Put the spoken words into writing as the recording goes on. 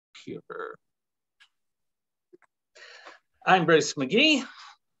computer. I'm Bruce McGee.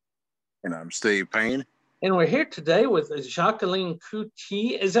 And I'm Steve Payne. And we're here today with Jaqueline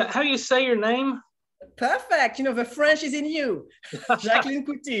Couti. Is that how you say your name? Perfect. You know, the French is in you. Jaqueline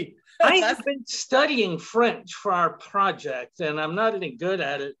Couti. I have been studying French for our project, and I'm not any good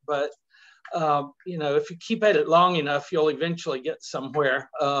at it, but you know, if you keep at it long enough, you'll eventually get somewhere.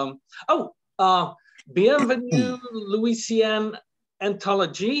 Bienvenue, Louisiane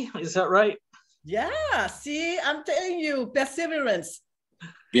Anthology. Is that right? Yeah, see, I'm telling you, perseverance.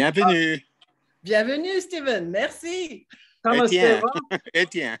 Bienvenue. Bienvenue, Stephen. Merci. Etienne.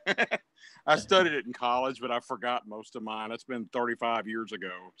 Etienne. I studied it in college, but I forgot most of mine. It's been 35 years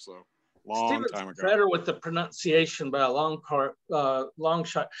ago, so long time ago. Better with the pronunciation by a long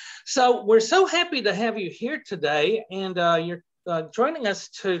shot. So we're so happy to have you here today, and you're joining us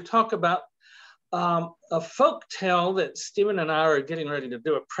to talk about a folk tale that Stephen and I are getting ready to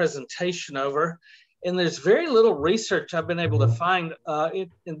do a presentation over. And there's very little research I've been able to find. And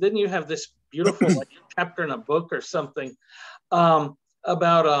then you have this beautiful chapter in a book or something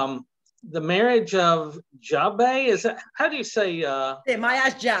about the marriage of Jabe. Is that, how do you say?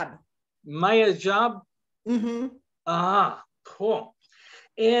 Maya's Jab. Maya's Jab? Mm-hmm. Ah, cool.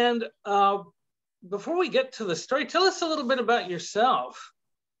 And before we get to the story, tell us a little bit about yourself.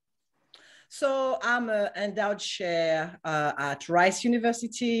 So I'm an endowed chair at Rice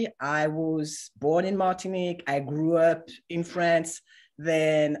University. I was born in Martinique. I grew up in France.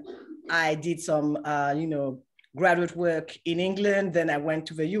 Then I did some, graduate work in England. Then I went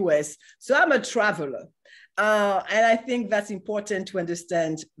to the US. So I'm a traveler. And I think that's important to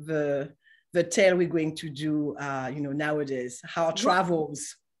understand the tale we're going to do, nowadays, how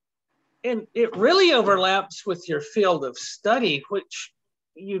travels. And it really overlaps with your field of study, which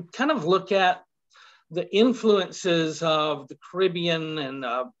you kind of look at the influences of the Caribbean and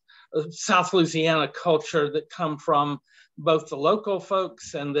South Louisiana culture that come from both the local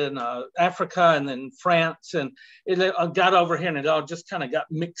folks and then Africa and then France. And it got over here and it all just kind of got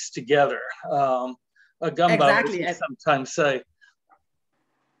mixed together. A gumbo, exactly. As you sometimes say.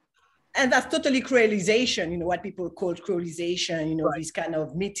 And that's totally creolization, what people call creolization, right. This kind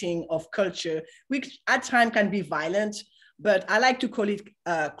of meeting of culture, which at times can be violent. But I like to call it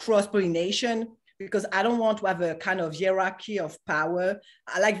cross-pollination because I don't want to have a kind of hierarchy of power.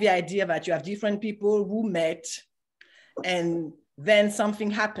 I like the idea that you have different people who met and then something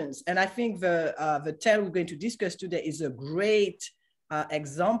happens. And I think the tale we're going to discuss today is a great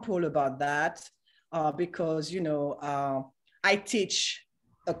example about that because, I teach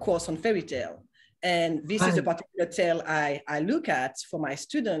a course on fairy tale. And this is a particular tale I look at for my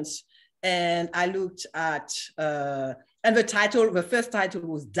students. And I looked at and the first title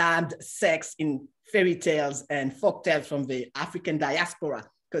was Damned Sex in Fairy Tales and Folk Tales from the African Diaspora.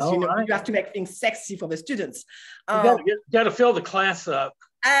 Because you have to make things sexy for the students. You got to fill the class up.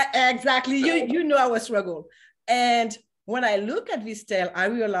 Exactly, you know our struggle. And when I look at this tale, I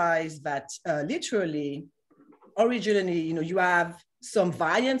realized that literally, originally, you have some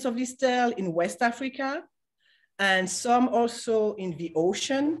variants of this tale in West Africa, and some also in the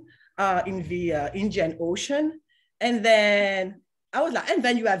ocean, in the Indian Ocean. And then I was like, and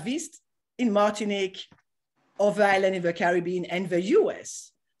then you have this in Martinique, over island in the Caribbean, and the US.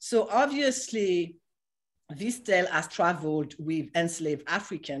 So obviously, this tale has traveled with enslaved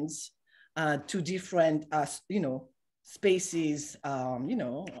Africans to different, spaces,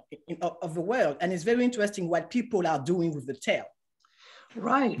 of the world. And it's very interesting what people are doing with the tale.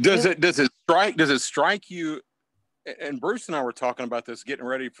 Right. Does it strike you? And Bruce and I were talking about this, getting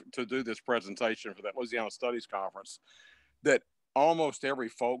ready to do this presentation for that Louisiana Studies Conference, that almost every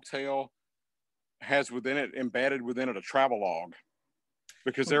folk tale has embedded within it a travelogue,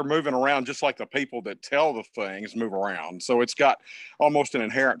 because they're moving around just like the people that tell the things move around. So it's got almost an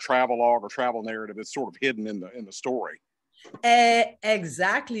inherent travelogue or travel narrative that's sort of hidden in the story.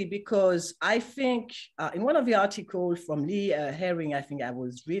 Exactly, because I think in one of the articles from Lee Herring, I think I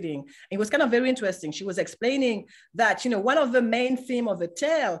was reading, it was kind of very interesting. She was explaining that, one of the main themes of the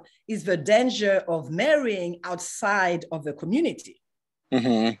tale is the danger of marrying outside of the community.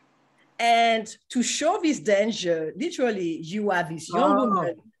 Mm-hmm. And to show this danger, literally, you have this young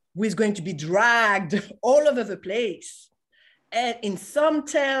woman who is going to be dragged all over the place. And in some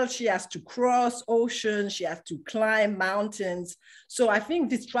tales, she has to cross oceans, she has to climb mountains. So I think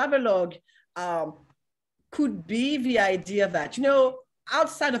this travelogue could be the idea that,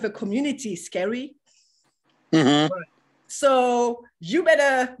 outside of a community is scary. Mm-hmm. So you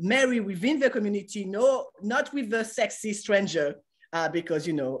better marry within the community, not with the sexy stranger, because,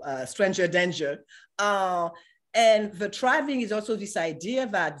 stranger danger. And the thriving is also this idea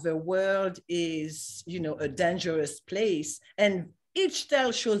that the world is, a dangerous place. And each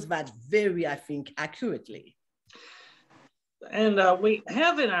tale shows that very, I think, accurately. And we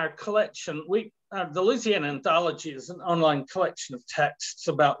have in our collection, the Louisiana Anthology is an online collection of texts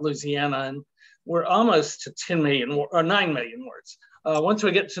about Louisiana, and we're almost to 10 million or 9 million words. Once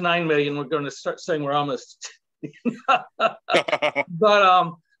we get to 9 million, we're going to start saying we're almost.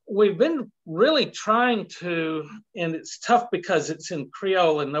 But we've been really trying to, and it's tough because it's in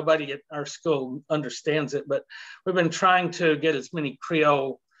Creole and nobody at our school understands it, but we've been trying to get as many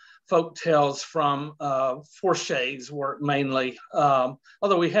Creole folk tales from Forshay's work mainly,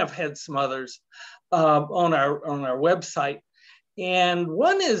 although we have had some others on our website. And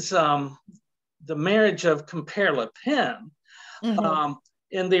one is the marriage of Compère Le Pen. Mm-hmm.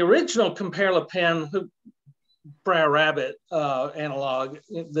 In the original Compère Le Pen, Brer Rabbit analog,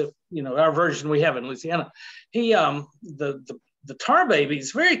 our version we have in Louisiana, he the Tar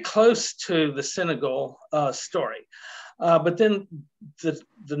Baby's very close to the Senegal story. But then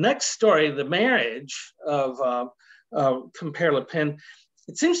the next story, the marriage of Compère Le Pen,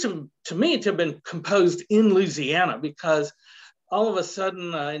 it seems to me to have been composed in Louisiana, because all of a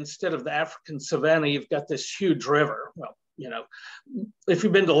sudden, instead of the African savanna, you've got this huge river. Well, if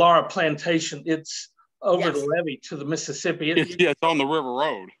you've been to Laura Plantation, it's over the levee to the Mississippi. It's on the river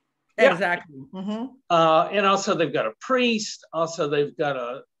road. Yeah. Exactly. Mm-hmm. And also they've got a priest. Also they've got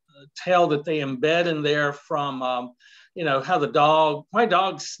a tale that they embed in there from, how my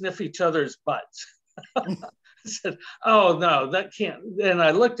dogs sniff each other's butts. I said, oh no, that can't. And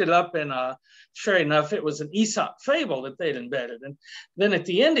I looked it up, and sure enough, it was an Aesop fable that they'd embedded. And then at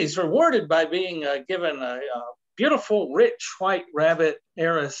the end, he's rewarded by being given a beautiful, rich white rabbit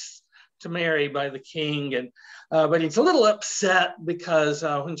heiress to marry by the king. And but he's a little upset because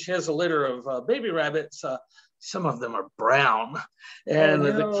when she has a litter of baby rabbits, some of them are brown. And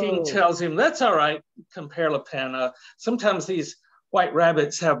the king tells him, that's all right, Compère Le Pen. Sometimes these white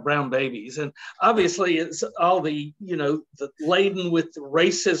rabbits have brown babies. And obviously it's all the laden with the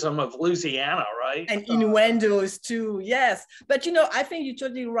racism of Louisiana, right? And innuendos too, yes. But I think you're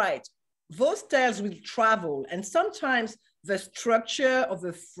totally right. Those tales will travel, and sometimes the structure of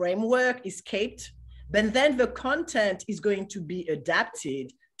the framework is kept, but then the content is going to be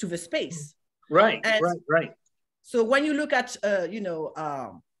adapted to the space. Right. So when you look at,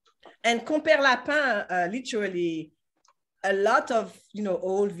 and Compère Lapin, literally, a lot of,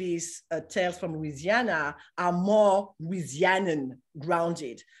 all these tales from Louisiana are more Louisianan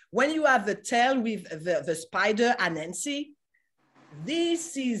grounded. When you have the tale with the spider Anansi,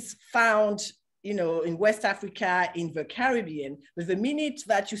 this is found, in West Africa, in the Caribbean. But the minute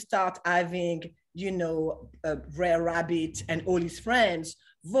that you start having, Brer Rabbit and all his friends,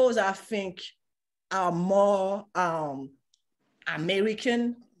 those I think are more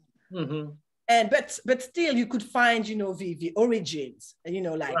American. Mm-hmm. And but still you could find, the origins,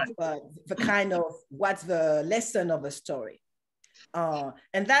 the kind of what's the lesson of a story.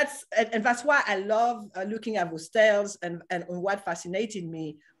 And that's why I love looking at those tales, and what fascinated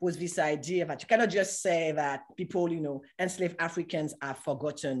me was this idea that you cannot just say that people, enslaved Africans have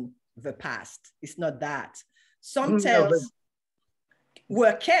forgotten the past. It's not that. Some tales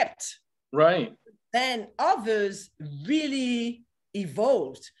were kept. Right. Then others really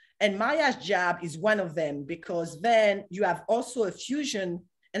evolved. And Maya's Jab is one of them, because then you have also a fusion,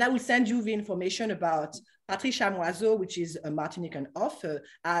 and I will send you the information about Patricia Moiseau, which is a Martinican author,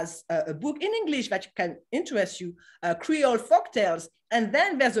 as a book in English that can interest you, Creole folktales. And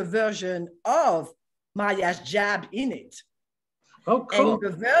then there's a version of Maya's Jab in it. Oh, cool.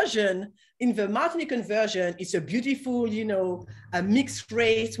 And in the Martinican version, it's a beautiful, a mixed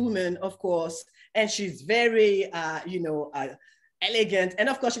race woman, of course, and she's very, elegant. And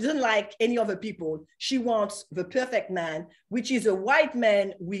of course, she doesn't like any other people. She wants the perfect man, which is a white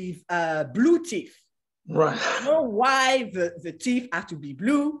man with blue teeth. Right. I don't know why the teeth have to be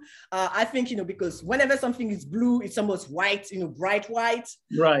blue. I think, because whenever something is blue, it's almost white, bright white.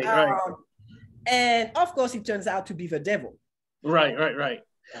 Right, right. And of course, it turns out to be the devil. Right.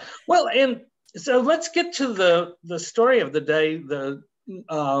 Well, and so let's get to the story of the day, the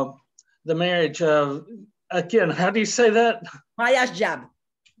marriage of, again, how do you say that? Maya's Jab.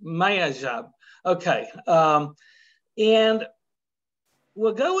 Maya's Jab. Okay. And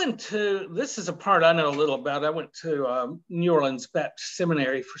we'll go into, this is a part I know a little about. I went to New Orleans Baptist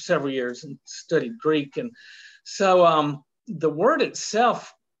Seminary for several years and studied Greek. And so the word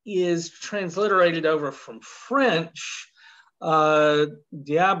itself is transliterated over from French,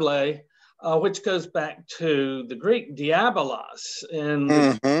 diable, which goes back to the Greek diabolos. And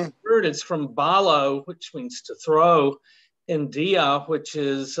the word is from balo, which means to throw, and dia, which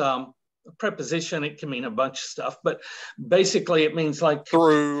is a preposition. It can mean a bunch of stuff, but basically it means like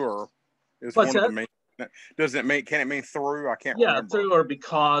through, or is one of the main. Does it mean, can it mean through? I can't remember. Yeah, through or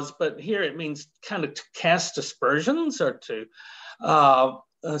because, but here it means kind of to cast aspersions or to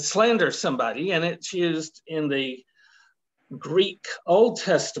slander somebody. And it's used in the Greek Old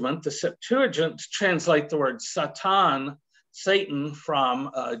Testament, the Septuagint, to translate the word Satan, Satan,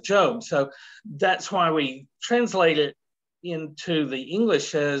 from Job. So that's why we translate it into the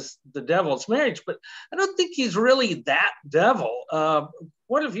English as the devil's marriage. But I don't think he's really that devil.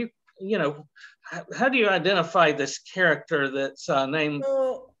 What have you know, how do you identify this character that's named?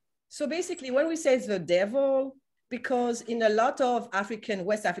 So basically, when we say the devil, because in a lot of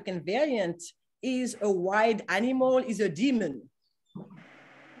West African variants, is a wild animal, is a demon.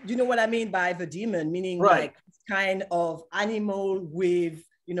 You know what I mean by the demon? Meaning like kind of animal with,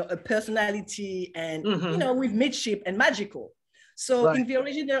 you know, a personality and, you know, with midship and magical. So in the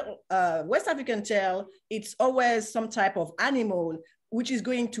original West African tale, it's always some type of animal which is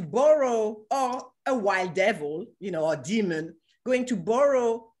going to borrow, or a wild devil, you know, or demon, going to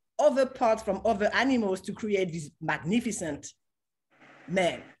borrow other parts from other animals to create this magnificent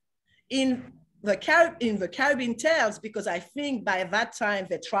man. In the Caribbean tales, because I think by that time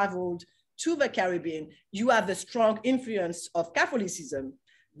they traveled to the Caribbean, you have the strong influence of Catholicism.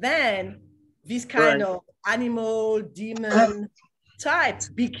 Then this kind of animal, demon type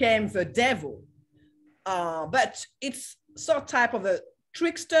became the devil. But it's some type of a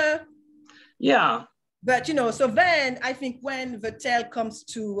trickster. Yeah. But, you know, so then I think when the tale comes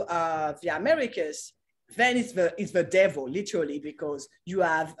to the Americas, then it's the devil, literally, because you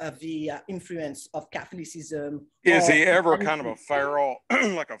have the influence of Catholicism. Is he ever kind of a feral,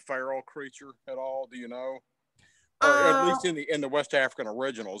 like a feral creature at all? Do you know? Or at least in the West African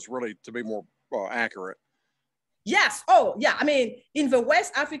originals, really, to be more accurate. Yes. Oh, yeah. I mean, in the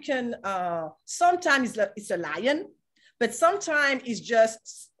West African, sometimes it's a lion, but sometimes it's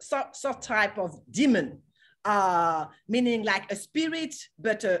just some type of demon, meaning like a spirit,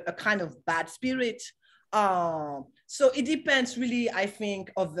 but a kind of bad spirit. So it depends really, I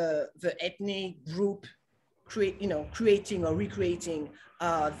think, of the ethnic group creating or recreating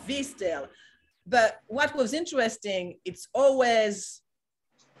this tale. But what was interesting, it's always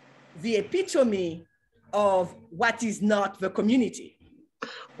the epitome of what is not the community.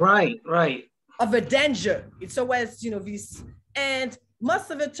 Right. Of a danger. It's always, you know, this, and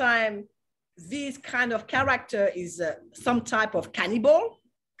most of the time, this kind of character is some type of cannibal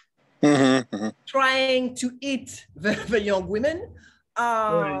trying to eat the young women.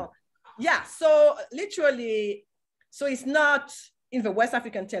 Yeah, so literally, so it's not, in the West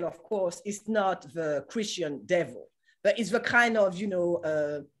African tale, of course, it's not the Christian devil, but it's the kind of, you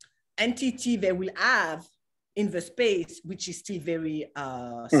know, entity they will have in the space, which is still very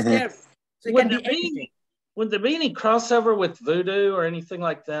scary. So it can be anything. Would there be any crossover with voodoo or anything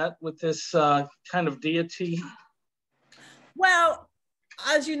like that with this kind of deity? Well,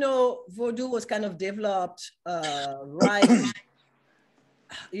 as you know, voodoo was kind of developed right,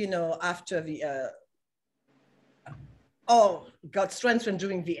 you know, after the, got strengthened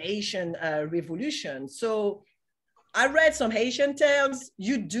during the Haitian Revolution. So I read some Haitian tales.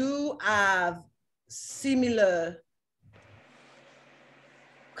 You do have similar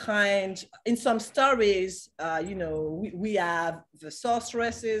kind, in some stories, you know, we have the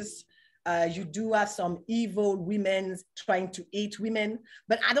sorceresses, you do have some evil women trying to eat women,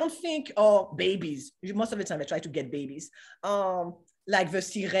 but I don't think, or babies, most of the time they try to get babies, like the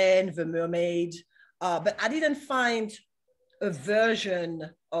sirene, the mermaid, but I didn't find a version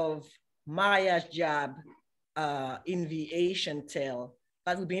of Maria's Job in the Asian tale.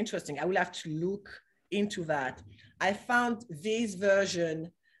 That would be interesting. I will have to look into that. I found this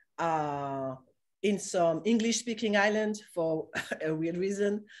version in some English-speaking islands for a weird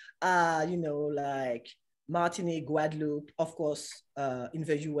reason, you know, like Martinique, Guadeloupe, of course, in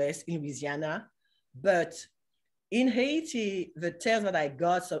the US, in Louisiana. But in Haiti, the tales that I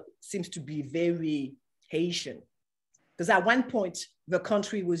got seems to be very Haitian. Because at one point, the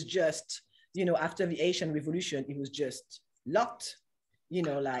country was just, you know, after the Haitian Revolution, it was just locked. You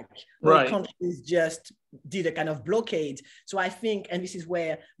know, like countries just did a kind of blockade. So I think, and this is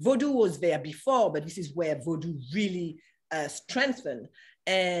where voodoo was there before, but this is where voodoo really strengthened.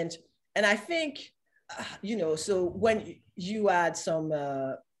 And I think, you know, so when you had some,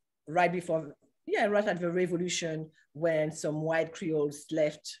 right at the revolution, when some white Creoles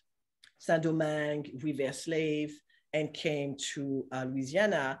left Saint-Domingue with their slave and came to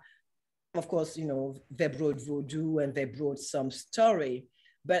Louisiana, of course, they brought voodoo and they brought some story,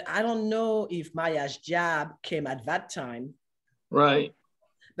 but I don't know if Maya's jab came at that time. Right.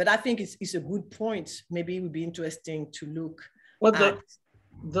 But I think it's a good point. Maybe it would be interesting to look at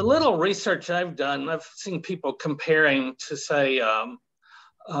the little research I've done. I've seen people comparing to say,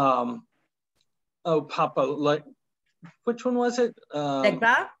 Papa, like, which one was it?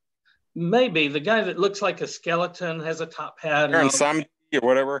 Maybe the guy that looks like a skeleton, has a top hat. And some or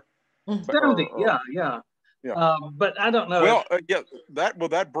whatever. Yeah. But I don't know. Well,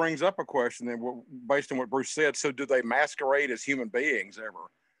 that brings up a question then, based on what Bruce said. So, do they masquerade as human beings ever?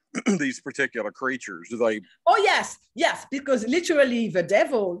 These particular creatures, do they? Oh yes, because literally the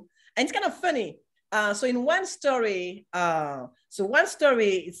devil, and it's kind of funny. So in one story,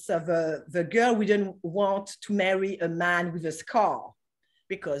 it's the girl we didn't want to marry a man with a scar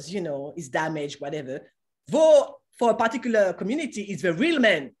because it's damaged, whatever. Though for a particular community, it's the real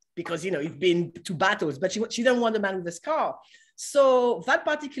man because he's been to battles, but she didn't want a man with a scar. So that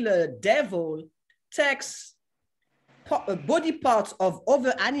particular devil takes body parts of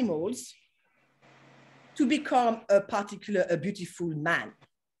other animals to become a beautiful man.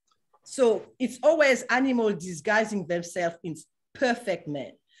 So it's always animals disguising themselves in perfect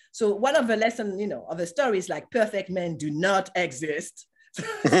men. So one of the lessons, of the story is like perfect men do not exist.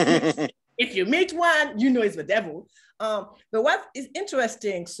 If you meet one, it's the devil. But what is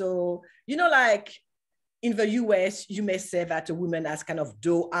interesting, so, like in the US, you may say that a woman has kind of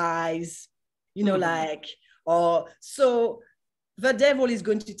doe eyes, so the devil is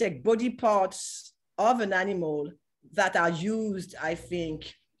going to take body parts of an animal that are used, I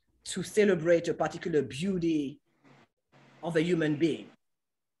think, to celebrate a particular beauty of a human being.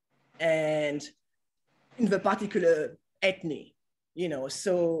 And in the particular ethnic,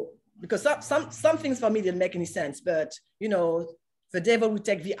 so because some things for me didn't make any sense, but, the devil would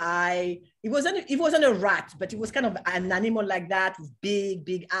take the eye. It wasn't a rat, but it was kind of an animal like that with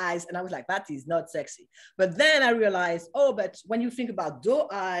big eyes. And I was like, that is not sexy. But then I realized, but when you think about doe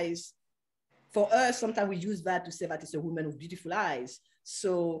eyes, for us, sometimes we use that to say that it's a woman with beautiful eyes.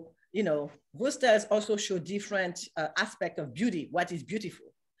 So, those styles also show different aspects of beauty, what is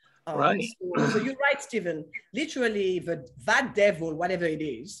beautiful. Right. So you're right, Stephen. Literally, that devil, whatever it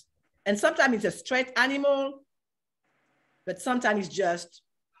is, and sometimes it's a straight animal, but sometimes it's just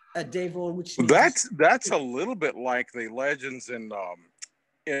a devil, which that's a little bit like the legends in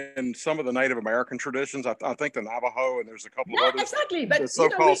some of the Native American traditions. I think the Navajo, and there's a couple of others. Exactly. But the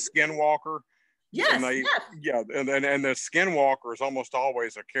so-called skinwalker. Yes. And the skinwalker is almost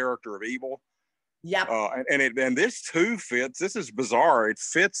always a character of evil. Yeah. And this too fits. This is bizarre. It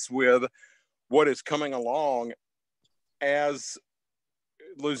fits with what is coming along as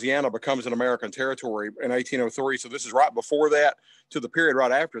Louisiana becomes an American territory in 1803. So this is right before that to the period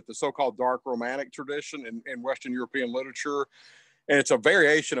right after it, the so-called dark romantic tradition in Western European literature. And it's a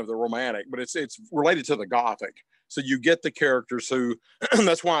variation of the romantic, but it's related to the Gothic. So you get the characters who,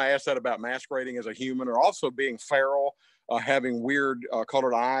 that's why I asked that about masquerading as a human, or also being feral, having weird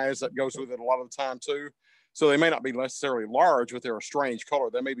colored eyes that goes with it a lot of the time too. So they may not be necessarily large, but they're a strange color.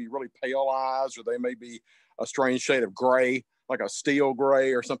 They may be really pale eyes, or they may be a strange shade of gray, like a steel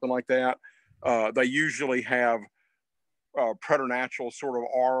gray or something like that. They usually have preternatural sort of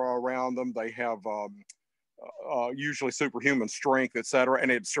aura around them. They have usually superhuman strength, etc. And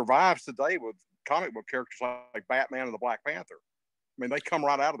it survives today with comic book characters like Batman and the Black Panther. I mean, they come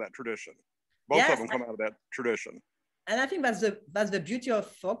right out of that tradition. Both of them come out of that tradition. And I think that's the beauty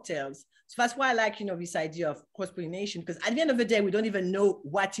of folktales. So that's why I like, this idea of cross-pollination, because at the end of the day, we don't even know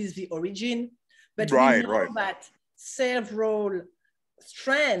what is the origin, but we know that several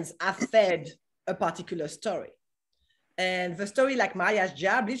strands have fed a particular story. And the story like Maya's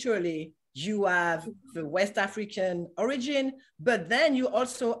Jab, literally, you have the West African origin, but then you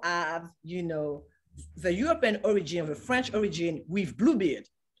also have, the European origin, the French origin with Bluebeard.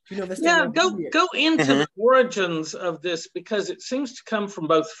 Go into the origins of this, because it seems to come from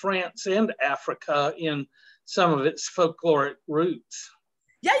both France and Africa in some of its folkloric roots.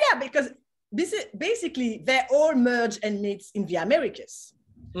 Yeah, because basically they all merge and mix in the Americas.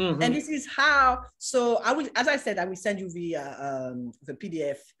 Mm-hmm. And this is how, so as I said, I will send you the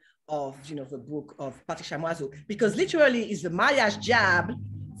PDF of, the book of Patrick Chamoiseau, because literally it's the Maya's Jab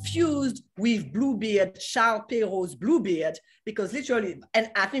fused with Bluebeard, Charles Perrault's Bluebeard, because literally,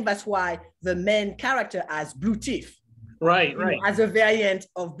 and I think that's why the main character has blue teeth. Right. As a variant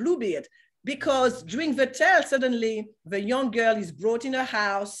of Bluebeard, because during the tale, suddenly the young girl is brought in a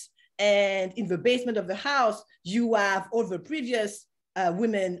house, and in the basement of the house, you have all the previous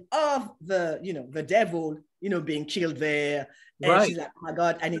women of the devil being killed there. And Right. she's like, oh my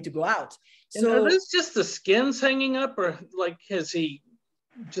God, I need to go out. And are those just the skins hanging up, or like has he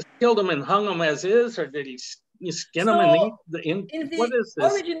just killed them and hung them as is, or did he you skin them and eat in what the is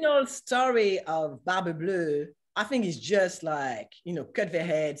this? original story of Barbe Bleue, I think it's just like, cut their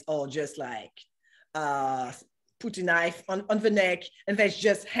heads or just like put a knife on the neck and they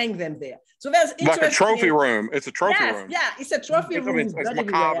just hang them there. So that's interesting. Like a trophy room. It's a trophy room. Yeah, it's a trophy room. It's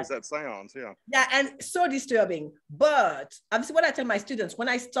macabre as that sounds, yeah. Yeah, and so disturbing. But obviously what I tell my students, when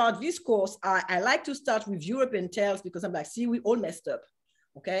I start this course, I like to start with European tales because I'm like, see, we all messed up.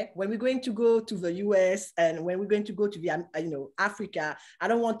 Okay, when we're going to go to the US and when we're going to go to the, Africa, I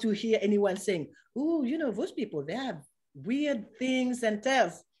don't want to hear anyone saying, oh, those people, they have weird things and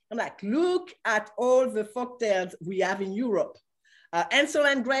tales. I'm like, look at all the folk tales we have in Europe. Hansel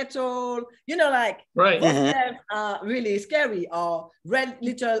and Gretel, right. Those tales are really scary. Or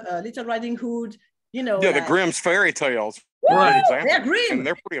Little Riding Hood, Yeah, the Grimm's fairy tales. Right. They're grim. And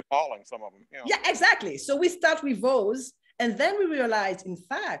they're pretty appalling, some of them. Yeah, exactly. So we start with those. And then we realize, in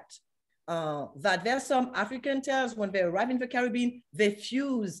fact, that there are some African tales, when they arrive in the Caribbean, they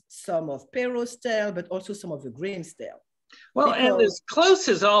fuse some of Perrault's tale, but also some of the Grimm's tale. Well, and as close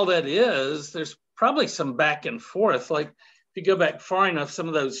as all that is, there's probably some back and forth. Like if you go back far enough, some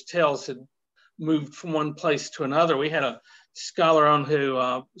of those tales had moved from one place to another. We had a scholar on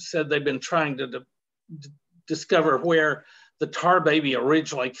who said they've been trying to discover where the tar baby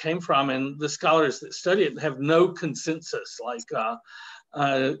originally came from, and the scholars that study it have no consensus, like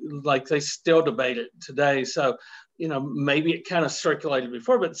they still debate it today. So, maybe it kind of circulated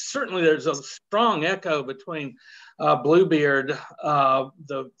before, but certainly there's a strong echo between Bluebeard,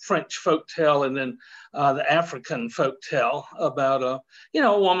 the French folktale, and then the African folktale about a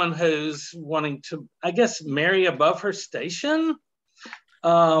woman who's wanting to, I guess, marry above her station.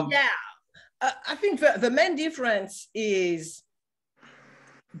 I think the main difference is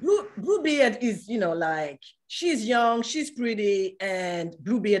Bluebeard is, she's young, she's pretty, and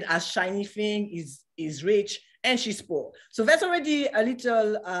Bluebeard as shiny thing is rich and she's poor. So that's already a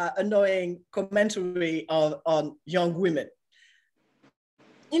little annoying commentary on young women.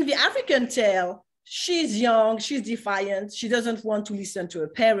 In the African tale, she's young, she's defiant, she doesn't want to listen to her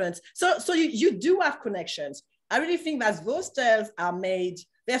parents. So you do have connections. I really think that those tales are made,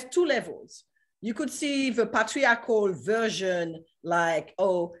 there's two levels. You could see the patriarchal version, like,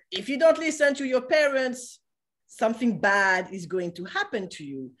 oh, if you don't listen to your parents, something bad is going to happen to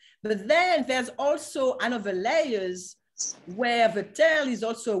you. But then there's also another layers where the tale is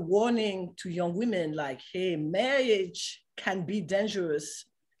also a warning to young women, like, hey, marriage can be dangerous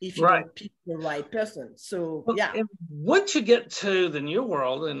if you don't pick the right person. So, yeah. And once you get to the New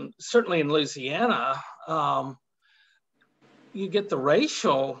World, and certainly in Louisiana, you get the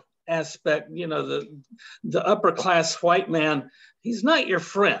racial aspect, the upper class white man, he's not your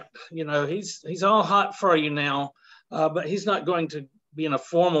friend. He's all hot for you now, but he's not going to be in a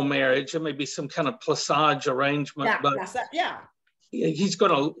formal marriage. There may be some kind of placage arrangement, but he's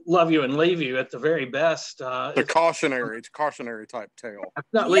going to love you and leave you at the very best. It's cautionary type tale.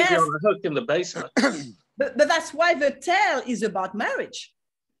 Not leave you on the hook in the basement. but that's why the tale is about marriage,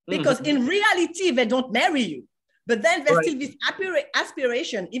 because in reality, they don't marry you. But then there's still this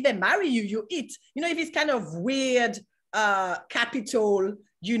aspiration. If they marry you, you eat. If it's kind of weird capital,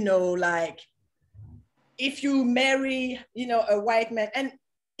 like if you marry, a white man. And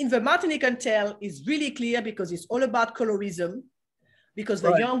in the Martinican tale, it's really clear because it's all about colorism, because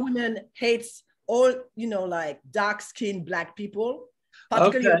the young woman hates all, like dark-skinned Black people,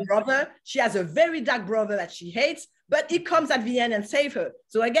 particularly her brother. She has a very dark brother that she hates, but he comes at the end and saves her.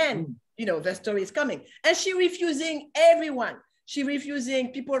 So again, the story is coming. And she refusing everyone. She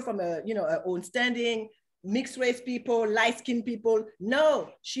refusing people from her own standing, mixed race people, light-skinned people.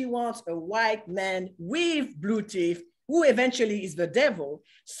 No, she wants a white man with blue teeth who eventually is the devil.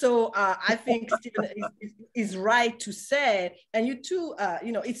 So I think Stephen is right to say, and you too,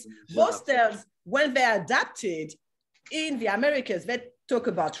 it's those tales, when they're adapted in the Americas, they talk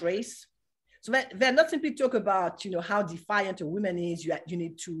about race. So they're not simply talk about, how defiant a woman is, you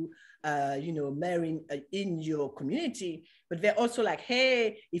need to, marry in your community, but they're also like,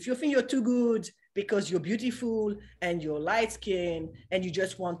 hey, if you think you're too good because you're beautiful and you're light skinned and you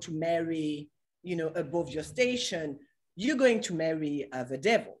just want to marry, above your station, you're going to marry the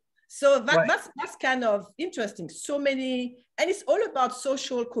devil. So that's kind of interesting. So many, and it's all about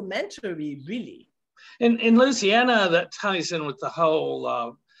social commentary, really. In Louisiana, that ties in with the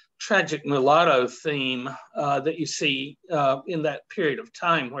whole tragic mulatto theme that you see in that period of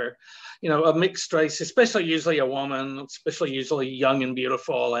time where, a mixed race, especially usually a woman, especially usually young and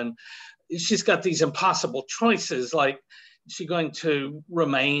beautiful, and she's got these impossible choices, like is she going to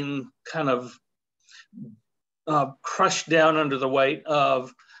remain kind of crushed down under the weight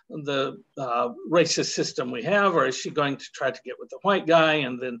of the racist system we have, or is she going to try to get with the white guy?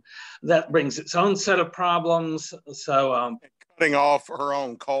 And then that brings its own set of problems. So cutting off her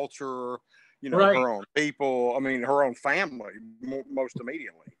own culture, you know, right. her own people, I mean, her own family most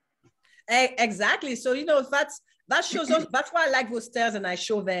immediately. Exactly. So, you know, that shows us, that's why I like those tales, and I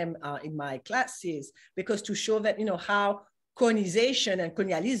show them in my classes, because to show that, you know, how colonization and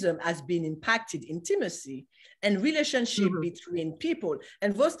colonialism has been impacted intimacy and relationship between people.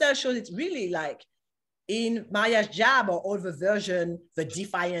 And those tales shows it's really like in Maria's Job, or older version, the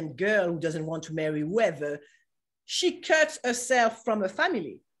defiant girl who doesn't want to marry whoever, she cuts herself from her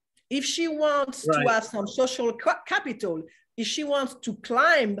family. If she wants to have some social capital, if she wants to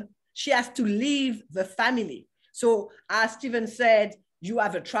climb, she has to leave the family. So as Stephen said, you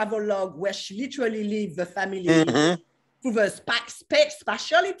have a travel log where she literally leaves the family through the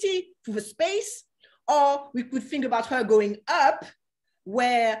spatiality, through the space. Or we could think about her going up,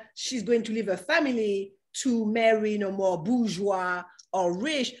 where she's going to leave her family to marry, you know, more bourgeois or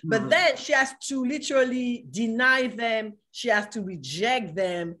rich, but then she has to literally deny them. She has to reject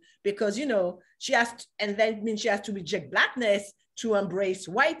them because, you know, she has to, and then means she has to reject blackness to embrace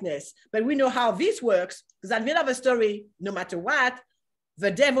whiteness. But we know how this works, because at the end of the story, no matter what,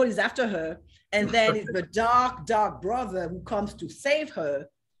 the devil is after her. And then it's the dark, dark brother who comes to save her,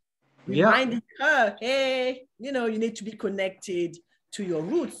 reminding her, hey, you know, you need to be connected to your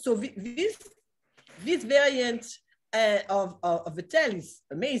roots. So this variant of the tale is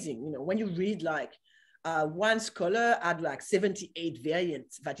amazing. You know, when you read, like, one scholar had like 78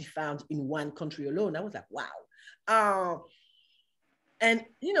 variants that he found in one country alone. I was like, wow. And,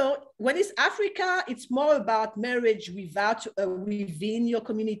 you know, when it's Africa, it's more about marriage without within your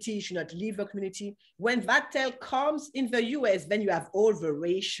community. You should not leave your community. When that tale comes in the US, then you have all the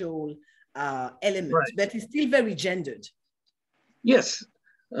racial elements, but it's still very gendered. Yes.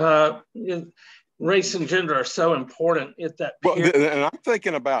 Race and gender are so important at that period. Well, and I'm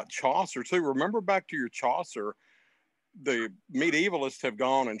thinking about Chaucer too. Remember back to your Chaucer, the medievalists have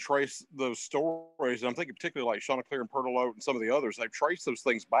gone and traced those stories. And I'm thinking particularly like Chanticleer and Pertolote and some of the others. They've traced those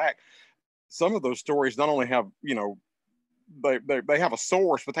things back. Some of those stories not only have, you know, they have a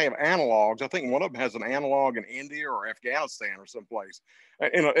source, but they have analogs. I think one of them has an analog in India or Afghanistan or someplace.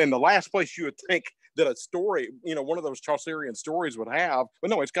 In the last place you would think that a story, you know, one of those Chaucerian stories would have, but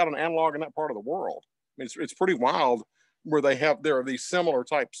no, it's got an analog in that part of the world. I mean, it's pretty wild where there are these similar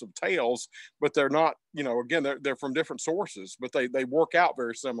types of tales, but they're not, you know, again, they're from different sources, but they work out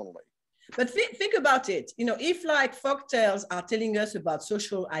very similarly. But think about it, you know, if like folk tales are telling us about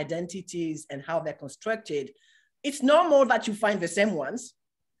social identities and how they're constructed, it's normal that you find the same ones.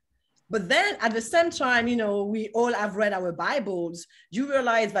 But then at the same time, you know, we all have read our Bibles. You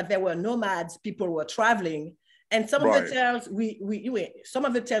realize that there were nomads, people were traveling. And some of the tales some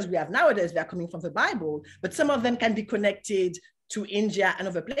of the tales we have nowadays, they're coming from the Bible, but some of them can be connected to India and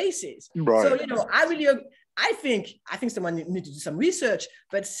other places. Right. So, you know, I think someone needs to do some research,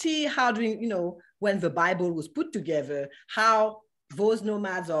 but see how doing, you know, when the Bible was put together, how those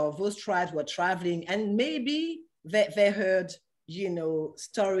nomads or those tribes were traveling, and maybe they heard, you know,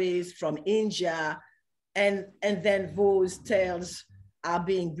 stories from India, and then those tales are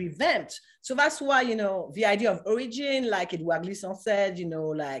being revamped. So that's why, you know, the idea of origin, like Edouard Glissant said, you know,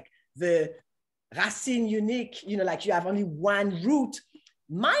 like the racine unique, you know, like you have only one root,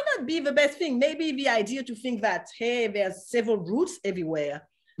 might not be the best thing. Maybe the idea to think that, hey, there's several roots everywhere.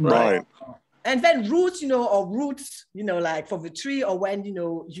 Right. And then roots, you know, or roots, you know, like for the tree, or when, you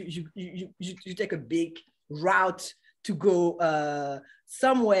know, you take a big route to go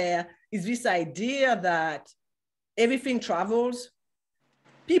somewhere, is this idea that everything travels.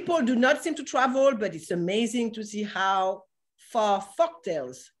 People do not seem to travel, but it's amazing to see how far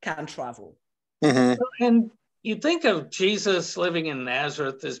folktales can travel. Mm-hmm. And you think of Jesus living in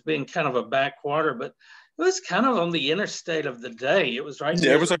Nazareth as being kind of a backwater, but it was kind of on the interstate of the day. It was right.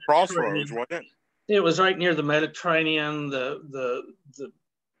 Yeah, it was a crossroads, wasn't it? It was right near the Mediterranean.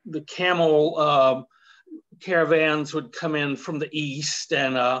 The camel caravans would come in from the east,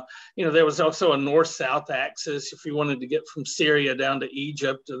 and you know, there was also a north-south axis. If you wanted to get from Syria down to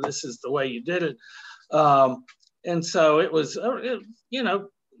Egypt, this is the way you did it. And so it was, you know,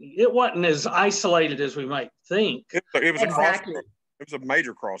 it wasn't as isolated as we might think. It was exactly. It was a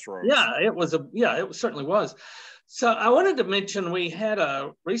major crossroads. Yeah, it certainly was. So I wanted to mention we had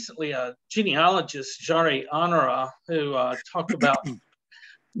recently a genealogist, Jari Anara, who talked about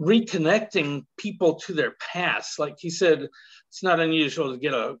reconnecting people to their past. Like he said, it's not unusual to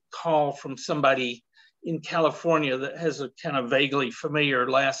get a call from somebody in California that has a kind of vaguely familiar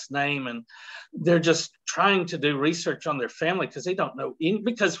last name, and they're just trying to do research on their family because they don't know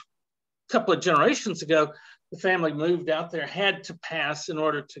because a couple of generations ago, the family moved out there, had to pass in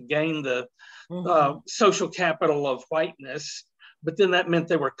order to gain the social capital of whiteness. But then that meant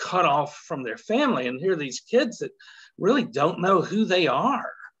they were cut off from their family. And here are these kids that really don't know who they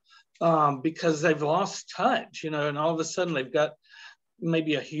are because they've lost touch, and all of a sudden they've got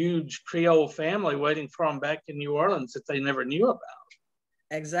maybe a huge Creole family waiting for them back in New Orleans that they never knew about.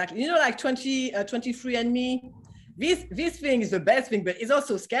 Exactly. Like 23andMe, this thing is the best thing, but it's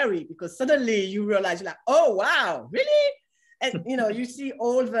also scary because suddenly you realize you're like, oh, wow, really? And, you see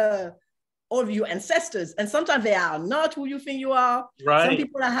all of your ancestors, and sometimes they are not who you think you are. Right. Some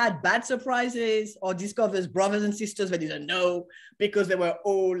people have had bad surprises or discovers brothers and sisters they didn't know because they were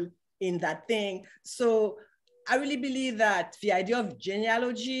all in that thing. So I really believe that the idea of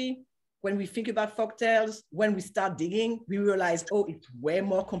genealogy, when we think about folktales, when we start digging, we realize, oh, it's way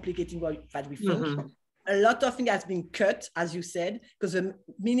more complicated than we think. A lot of things has been cut, as you said, because the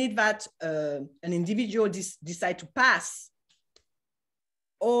minute that an individual decide to pass,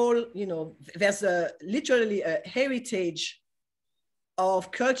 there's literally a heritage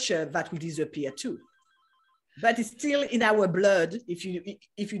of culture that will disappear too. But it's still in our blood if you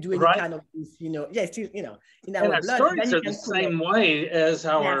do any kind of this, still, in our blood. Stories are the same way as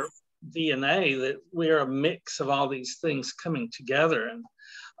our DNA, that we're a mix of all these things coming together.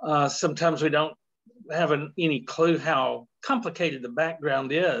 And sometimes we don't have any clue how complicated the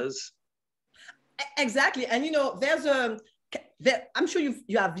background is. Exactly. And, there's I'm sure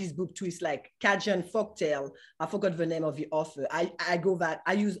you have this book too. It's like Cajun folktale. I forgot the name of the author.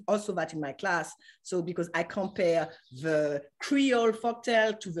 I use also that in my class. So because I compare the Creole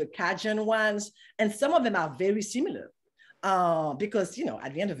folktale to the Cajun ones, and some of them are very similar. Because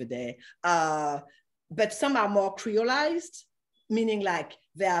at the end of the day, but some are more Creolized, meaning like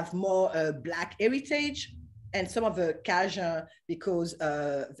they have more Black heritage, and some of the Cajun because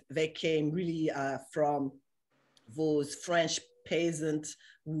they came really from those French peasants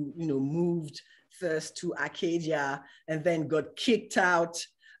who, moved first to Acadia and then got kicked out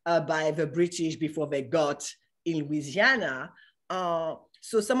by the British before they got in Louisiana.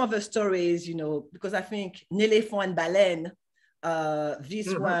 So some of the stories, because I think N'éléphant and Baleine,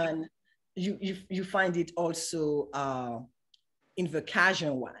 this one, you find it also in the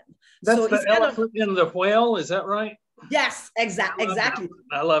Cajun one. That's so the elephant and the whale, is that right? Yes, exactly.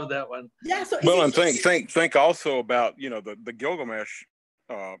 I love that one. Yeah. So and think also about the Gilgamesh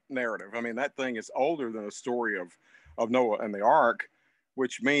narrative. I mean, that thing is older than the story of Noah and the Ark,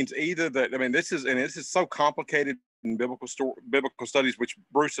 which means either that this is so complicated in biblical studies, which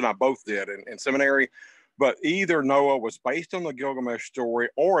Bruce and I both did in seminary. But either Noah was based on the Gilgamesh story,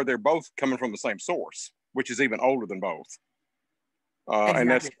 or they're both coming from the same source, which is even older than both. Exactly.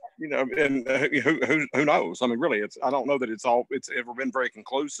 And that's and who knows? I mean, really, I don't know that it's ever been very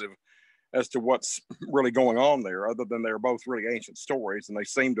conclusive as to what's really going on there, other than they're both really ancient stories, and they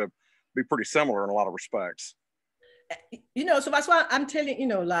seem to be pretty similar in a lot of respects. So that's why I'm telling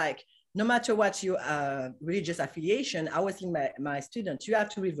like no matter what your religious affiliation, I always tell my students, you have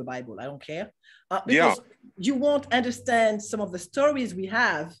to read the Bible. I don't care because you won't understand some of the stories we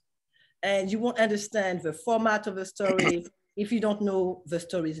have, and you won't understand the format of the stories if you don't know the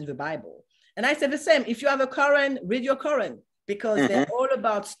stories in the Bible. And I say the same. If you have a Quran, read your Quran, because they're all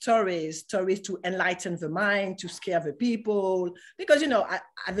about stories to enlighten the mind, to scare the people. Because,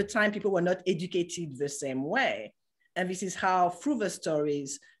 at the time, people were not educated the same way. And this is how, through the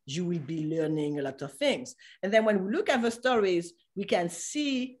stories, you will be learning a lot of things. And then when we look at the stories, we can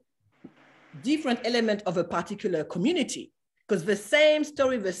see different elements of a particular community, because the same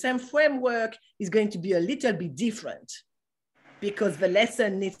story, the same framework is going to be a little bit different, because the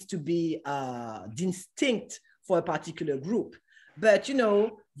lesson needs to be distinct for a particular group. But,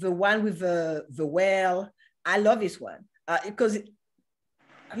 the one with the whale, I love this one because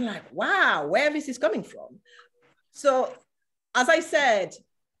I'm like, wow, where this is coming from. So as I said,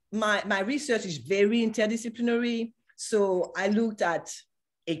 my research is very interdisciplinary. So I looked at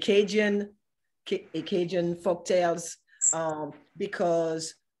Acadian folktales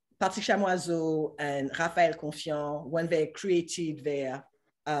because Patrick Chamoiseau and Raphaël Confiant, when they created their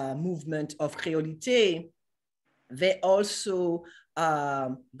movement of Créolité, they also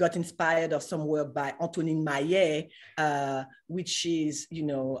got inspired of some work by Antonine Maillet, which is,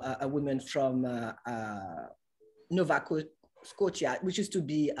 a woman from Nova Scotia, which used to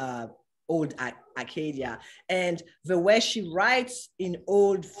be Old Acadia. And the way she writes in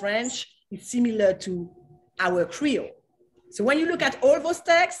Old French is similar to our Creole. So when you look at all those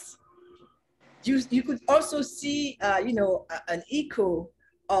texts, you could also see, an echo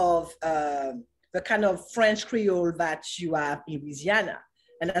of the kind of French Creole that you have in Louisiana.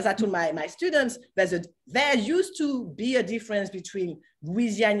 And as I told my students, there used to be a difference between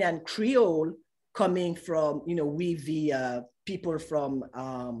Louisianian Creole coming from, with the people from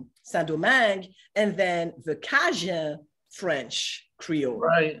Saint-Domingue, and then the Cajun French Creole.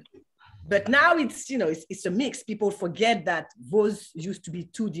 Right. But now it's a mix. People forget that those used to be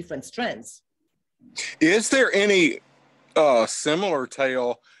two different strands. Is there any similar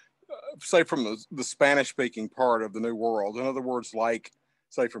tale, say from the Spanish-speaking part of the New World? In other words, like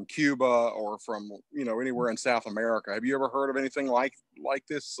say from Cuba or from anywhere in South America. Have you ever heard of anything like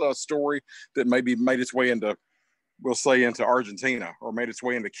this story that maybe made its way into, we'll say, into Argentina, or made its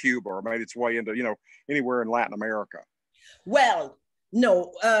way into Cuba, or made its way into anywhere in Latin America? Well,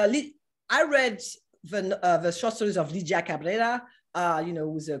 no. I read the short stories of Lydia Cabrera,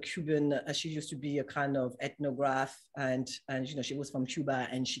 who's a Cuban. She used to be a kind of ethnograph, and she was from Cuba,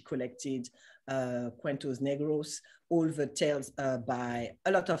 and she collected cuentos negros, all the tales a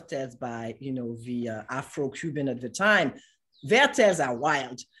lot of tales by the Afro-Cuban at the time. Their tales are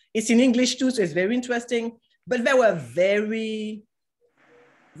wild. It's in English too, so it's very interesting. But they were the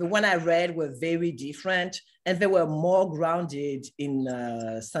one I read were very different, and they were more grounded in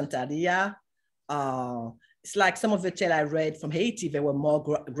Santeria. It's like some of the tales I read from Haiti, they were more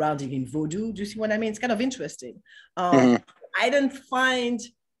grounded in voodoo. Do you see what I mean? It's kind of interesting. I didn't find,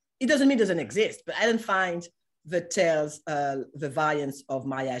 it doesn't mean it doesn't exist, but I didn't find the tales, the variants of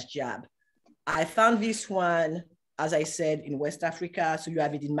Maya's Jab. I found this one, as I said, in West Africa. So you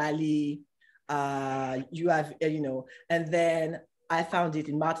have it in Mali, you have, and then I found it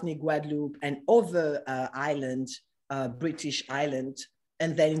in Martinique, Guadeloupe, and other islands, British island,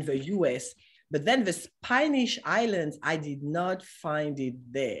 and then in the US. But then the Spanish islands, I did not find it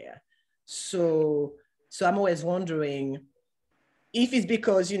there. So I'm always wondering if it's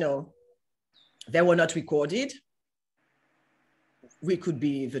because, they were not recorded. We could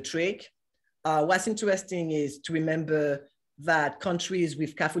be the trick. What's interesting is to remember that countries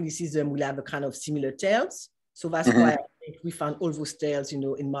with Catholicism will have a kind of similar tales. So that's why I think we found all those tales,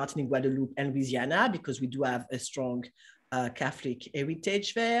 in Martinique, Guadeloupe, and Louisiana, because we do have a strong Catholic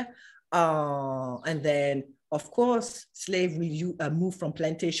heritage there. And then, of course, slavery moved from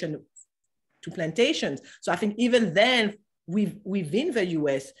plantation to plantations. So I think even then, within the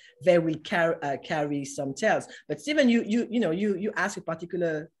US, they will carry some tales. But Stephen, you ask a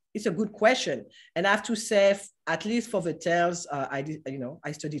particular. It's a good question, and I have to say, at least for the tales I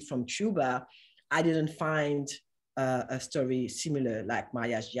studied from Cuba, I didn't find a story similar like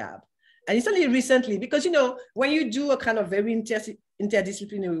Maya's Jab. And it's only recently, because, when you do a kind of very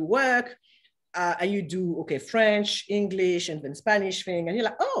interdisciplinary work, and you do, French, English, and then Spanish thing, and you're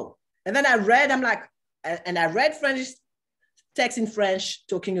like, oh, and then I read French text in French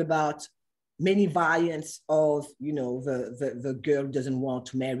talking about many variants of, the girl doesn't want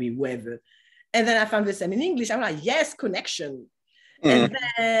to marry whoever. And then I found the same in English. I'm like, yes, connection. And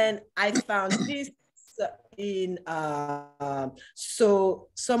then I found this in, so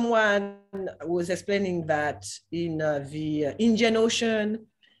someone was explaining that in the Indian Ocean,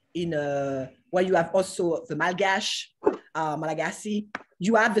 where you have also the Malagasy,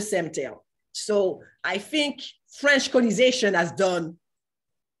 you have the same tale. So I think French colonization has done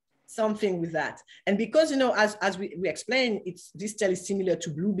something with that. And because, as we explained, this tale is similar to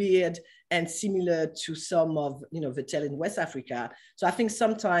Bluebeard and similar to some of, the tale in West Africa. So I think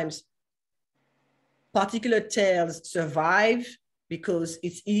sometimes particular tales survive because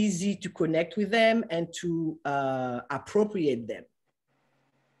it's easy to connect with them and to appropriate them.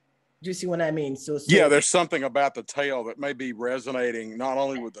 Do you see what I mean? So yeah, there's something about the tale that may be resonating not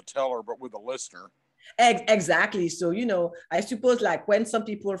only with the teller, but with the listener. Exactly. So, I suppose like when some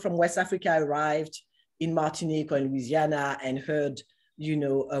people from West Africa arrived in Martinique or in Louisiana and heard,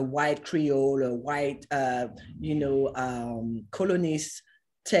 a white Creole, a white, colonist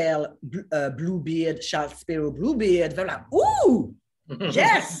tell Bluebeard, Charles Sparrow Bluebeard, they're like, ooh,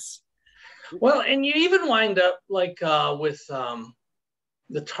 yes. Well, and you even wind up like with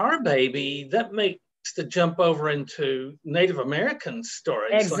the Tar Baby, that makes the jump over into Native American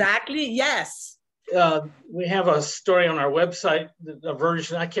stories. Exactly, yes. We have a story on our website, a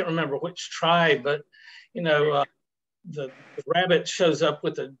version, I can't remember which tribe, but, the rabbit shows up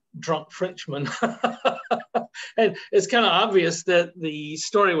with a drunk Frenchman. And it's kind of obvious that the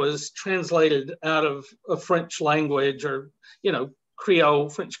story was translated out of a French language or, Creole,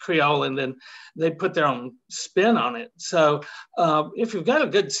 French Creole, and then they put their own spin on it. So if you've got a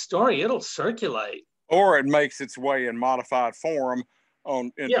good story, it'll circulate. Or it makes its way in modified form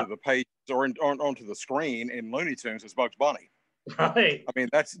into Yeah. the page or onto the screen in Looney Tunes as Bugs Bunny. Right. I mean,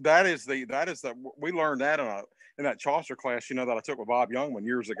 we learned that in that Chaucer class, that I took with Bob Youngman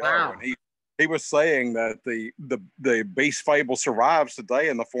years ago. Wow. And he was saying that the beast fable survives today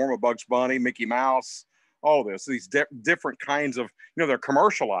in the form of Bugs Bunny, Mickey Mouse, all this, these different kinds of, they're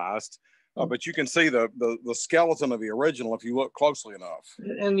commercialized, but you can see the skeleton of the original if you look closely enough.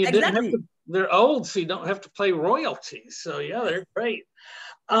 And you didn't have to, they're old, so you don't have to pay royalties. So yeah, they're great.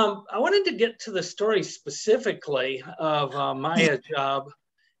 I wanted to get to the story specifically of Maya Job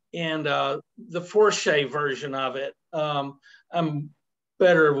and the Forche version of it. I'm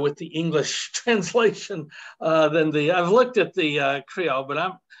better with the English translation than I've looked at the Creole, but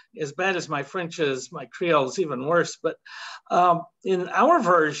I'm as bad as my French is, my Creole is even worse. But in our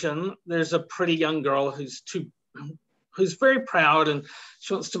version, there's a pretty young girl who's very proud and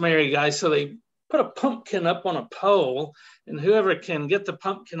she wants to marry a guy. So they put a pumpkin up on a pole, and whoever can get the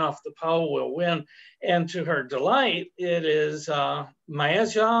pumpkin off the pole will win. And to her delight, it is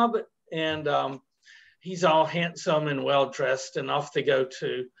Maya's job, and he's all handsome and well-dressed, and off they go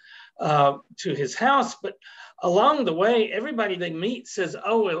to his house. But along the way, everybody they meet says,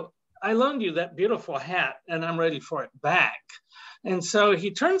 oh, well, I loaned you that beautiful hat, and I'm ready for it back. And so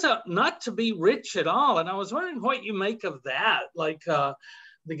he turns out not to be rich at all. And I was wondering what you make of that, like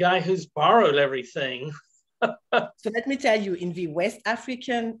the guy who's borrowed everything. So let me tell you, in the West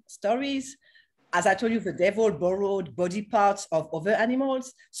African stories, as I told you, the devil borrowed body parts of other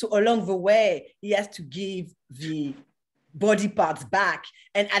animals. So along the way, he has to give the body parts back.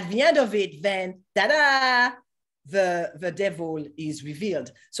 And at the end of it, then, ta-da, the devil is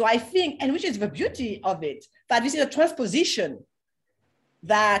revealed. So I think, and which is the beauty of it, that this is a transposition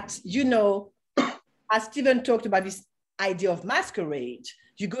that, as Stephen talked about this idea of masquerade,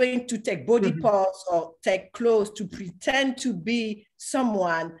 you're going to take body parts or take clothes to pretend to be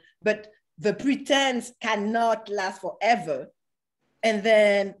someone, but the pretense cannot last forever. And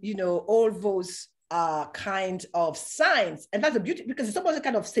then, all those kind of signs, and that's the beauty, because it's almost a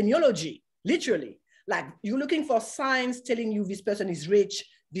kind of semiology, literally. Like you're looking for signs telling you this person is rich,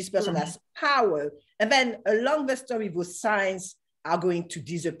 this person has power. And then along the story, those signs are going to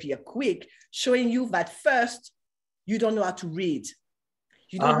disappear quick, showing you that first, you don't know how to read.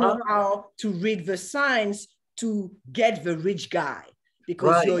 You don't know how to read the signs to get the rich guy,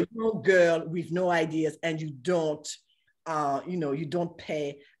 because you're a young girl with no ideas and you don't, you don't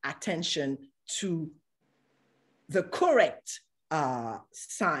pay attention to the correct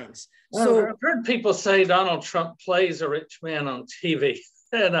signs. So I've heard people say Donald Trump plays a rich man on TV.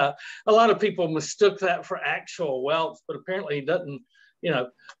 And a lot of people mistook that for actual wealth, but apparently he doesn't,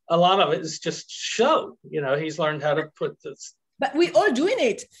 a lot of it is just show, he's learned how to put this. But we're all doing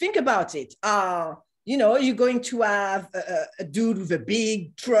it. Think about it. You're going to have a dude with a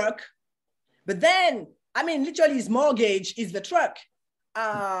big truck, but then, literally his mortgage is the truck.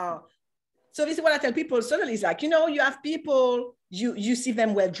 So this is what I tell people. Suddenly it's like, you have people, you see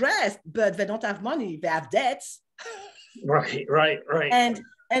them well dressed, but they don't have money. They have debts. Right.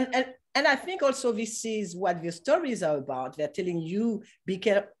 And I think also this is what the stories are about. They're telling you, be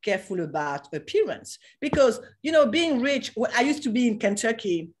careful about appearance. Because, being rich, I used to be in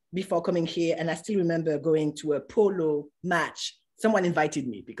Kentucky before coming here, and I still remember going to a polo match. Someone invited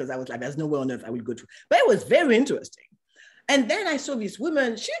me because I was like, there's nowhere on earth I will go to. But it was very interesting. And then I saw this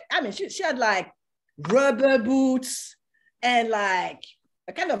woman, she had like rubber boots and like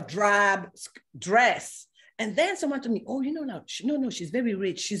a kind of drab dress. And then someone told me, oh, no, she's very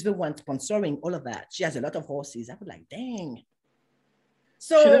rich. She's the one sponsoring all of that. She has a lot of horses. I was like, dang.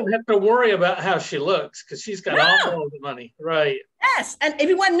 So she doesn't have to worry about how she looks because she's got all the money. Right. Yes. And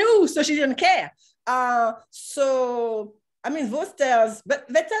everyone knew, so she didn't care. Those tales, but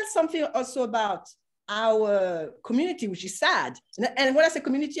they tell something also about our community, which is sad. And when I say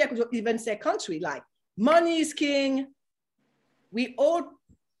community, I could even say country, like money is king. We all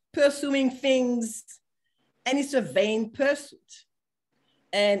pursuing things, and it's a vain pursuit.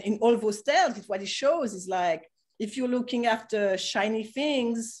 And in all those tales, what it shows is like, if you're looking after shiny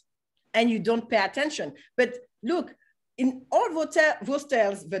things and you don't pay attention. But look, in all those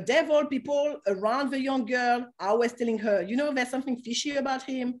tales, the devil, people around the young girl are always telling her, there's something fishy about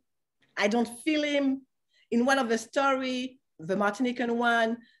him. I don't feel him. In one of the story, the Martinican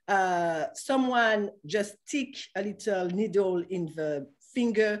one, someone just stick a little needle in the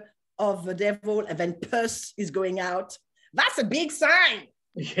finger of the devil, and then pus is going out. That's a big sign.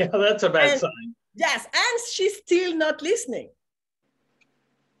 Yeah, that's a bad sign. Yes, and she's still not listening.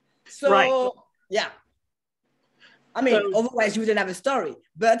 So, yeah. Otherwise you wouldn't have a story,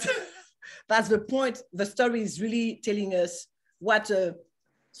 but. That's the point. The story is really telling us what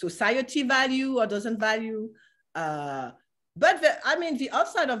society value or doesn't value. But the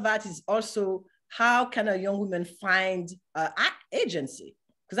upside of that is also how can a young woman find agency?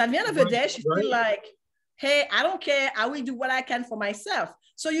 Because at the end of the day, she's still like, hey, I don't care. I will do what I can for myself.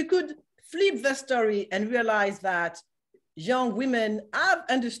 So you could flip the story and realize that young women have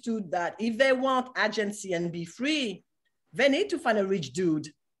understood that if they want agency and be free, they need to find a rich dude.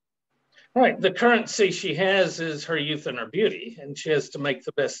 Right. The currency she has is her youth and her beauty, and she has to make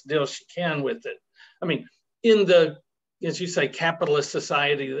the best deal she can with it. I mean, in the, as you say, capitalist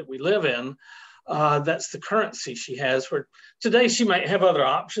society that we live in, that's the currency she has. Where today she might have other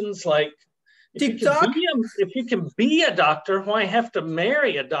options like, if you can be a doctor, why have to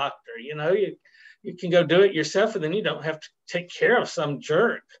marry a doctor? You know, you can go do it yourself, and then you don't have to take care of some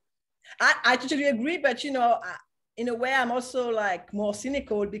jerk. I totally agree, but you know, in a way, I'm also like more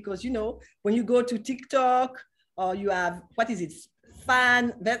cynical because, you know, when you go to TikTok or you have, there's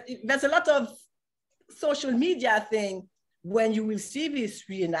a lot of social media thing when you will see this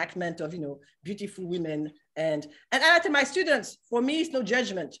reenactment of, you know, beautiful women. And I tell my students, for me, it's no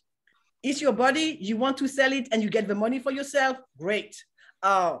judgment. It's your body, you want to sell it and you get the money for yourself, great.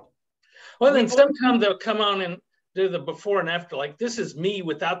 Well, then sometimes they'll come on and do the before and after, like this is me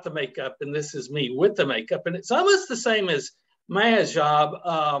without the makeup and this is me with the makeup. And it's almost the same as Maya's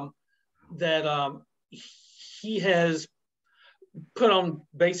job, that he has put on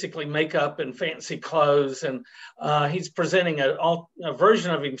basically makeup and fancy clothes, and he's presenting a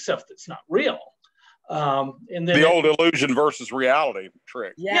version of himself that's not real. And then the old illusion versus reality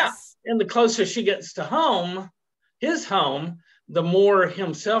trick. Yes. Yeah. And the closer she gets to his home, the more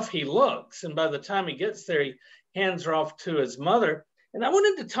himself he looks. And by the time he gets there, he hands her off to his mother. And I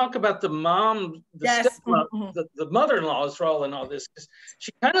wanted to talk about the mom, the mother-in-law's role in all this.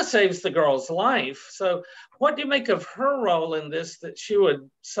 She kind of saves the girl's life. So what do you make of her role in this, that she would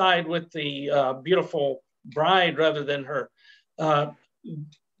side with the beautiful bride rather than her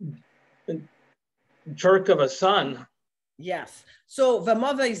jerk of a son? Yes. So the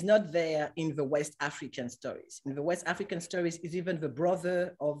mother is not there in the West African stories. In the West African stories, is even the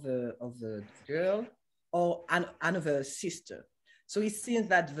brother of the girl or another sister. So it seems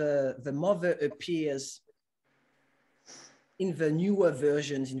that the mother appears in the newer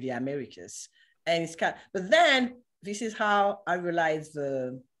versions in the Americas. And it's but then this is how I realize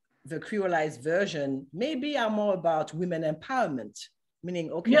the Creolized version maybe are more about women empowerment,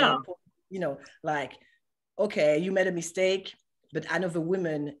 meaning, okay, you know, like, okay, you made a mistake, but another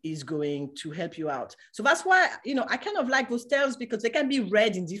woman is going to help you out. So that's why, you know, I kind of like those tales because they can be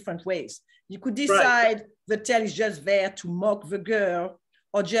read in different ways. You could decide the tale is just there to mock the girl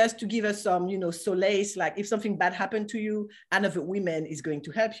or just to give us some, you know, solace, like if something bad happened to you, another woman is going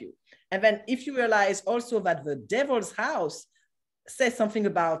to help you. And then if you realize also that the devil's house says something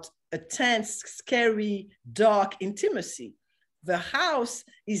about a tense, scary, dark intimacy, the house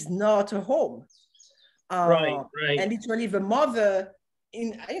is not a home. Right. And literally the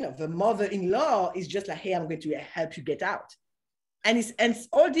mother-in-law is just like, hey, I'm going to help you get out. And it's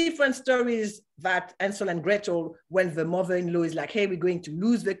all different stories that Hansel and Gretel, when the mother-in-law is like, hey, we're going to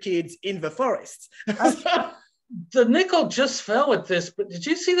lose the kids in the forest. The nickel just fell with this, but did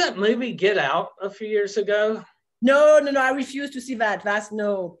you see that movie Get Out a few years ago? No, I refuse to see that.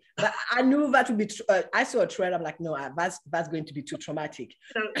 But I knew that would be, I saw a trailer, I'm like, no, that's going to be too traumatic.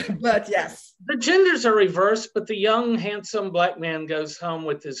 But yes. The genders are reversed, but the young, handsome black man goes home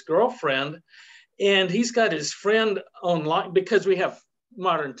with his girlfriend, and he's got his friend online because we have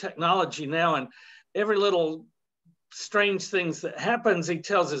modern technology now, and every little strange things that happens, he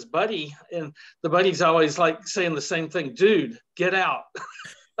tells his buddy, and the buddy's always like saying the same thing, dude, get out.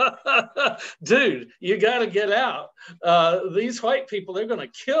 Dude, you got to get out. These white people, they're going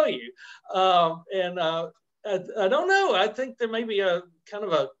to kill you. I don't know. I think there may be a kind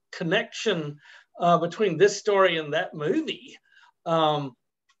of a connection between this story and that movie.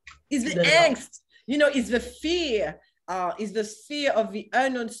 It's the angst, you know, it's the fear. It's the fear of the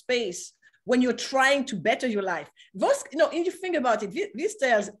unknown space when you're trying to better your life. Those, you know, if you think about it, this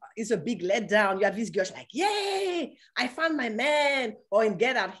tales is a big letdown. You have these girls like, yay, I found my man, or in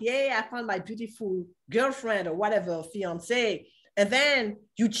Get Out, yay, I found my beautiful girlfriend or whatever, fiance. And then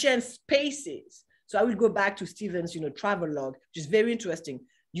you change spaces. So I will go back to Stephen's, you know, travelogue, which is very interesting.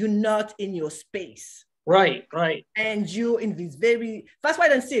 You're not in your space. Right. And you're in this that's why I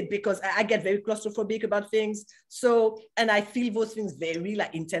don't say it, because I get very claustrophobic about things. So, and I feel those things very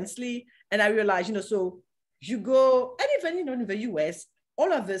like intensely. And I realize, you know, so you go, and even, you know, in the US,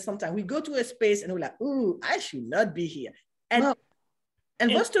 all of us, sometimes we go to a space and we're like, ooh, I should not be here. And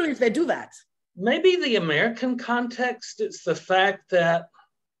And those stories, they do that. Maybe the American context, it's the fact that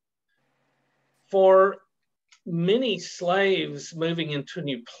for many slaves moving into a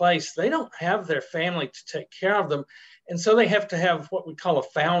new place, they don't have their family to take care of them. And so they have to have what we call a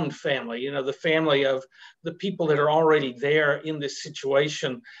found family, you know, the family of the people that are already there in this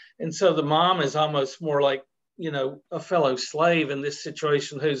situation. And so the mom is almost more like, you know, a fellow slave in this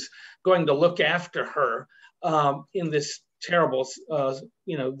situation who's going to look after her in this terrible,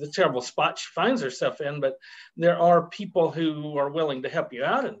 you know, the terrible spot she finds herself in. But there are people who are willing to help you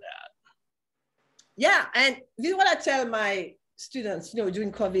out in that. Yeah, and this is what I tell my students, you know,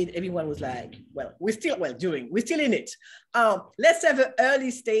 during COVID, everyone was like, well, we're still in it. Let's have the early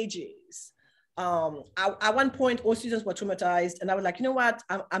stages. At one point, all students were traumatized, and I was like, you know what,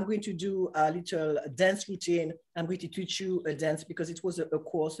 I'm going to do a little dance routine. I'm going to teach you a dance because it was a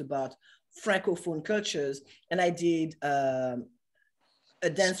course about Francophone cultures. And I did a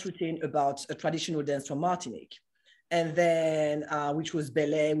dance routine about a traditional dance from Martinique. And then, which was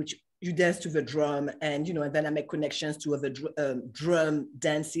ballet, which you dance to the drum, and you know, and then I make connections to other drum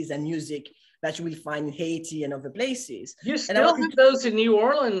dances and music that you will find in Haiti and other places. You still have those in New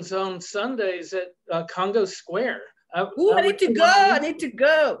Orleans on Sundays at Congo Square. I need to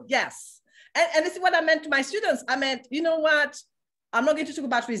go. Yes, and this is what I meant to my students. I meant, you know what? I'm not going to talk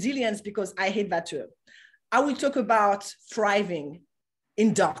about resilience because I hate that term. I will talk about thriving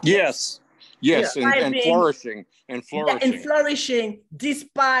in darkness. Yes, and flourishing. And flourishing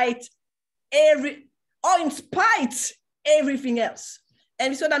despite in spite everything else.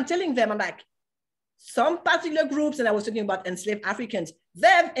 And so what I'm telling them, I'm like, some particular groups, and I was talking about enslaved Africans,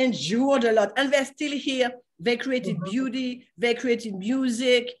 they've endured a lot and they're still here. They created beauty, they created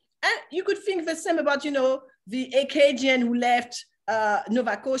music. And you could think the same about, you know, the Acadian who left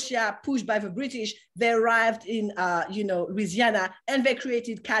Nova Scotia, pushed by the British. They arrived in, you know, Louisiana, and they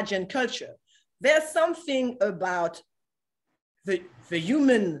created Cajun culture. There's something about the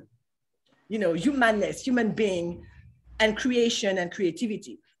human, you know, humanness, human being, and creation and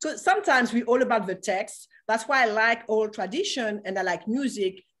creativity. So sometimes we're all about the text. That's why I like oral tradition and I like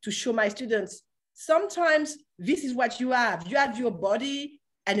music, to show my students, sometimes this is what you have. You have your body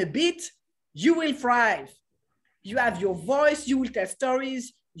and a beat, you will thrive. You have your voice, you will tell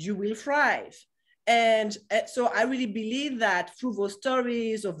stories, you will thrive. And so I really believe that through those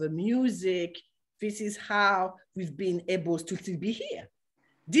stories of the music, this is how we've been able to still be here,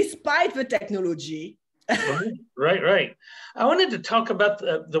 despite the technology. Right. I wanted to talk about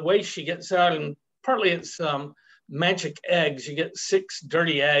the way she gets out, and partly it's magic eggs. You get 6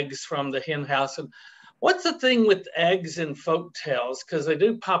 dirty eggs from the hen house. And what's the thing with eggs in folk tales? Because they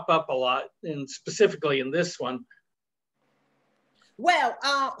do pop up a lot, and specifically in this one. Well,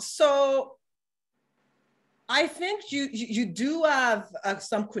 so I think you do have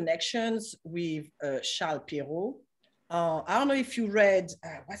some connections with Charles Perrault. I don't know if you read,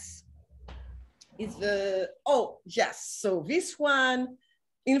 yes. So this one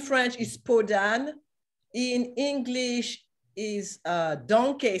in French is peau d'âne. In English is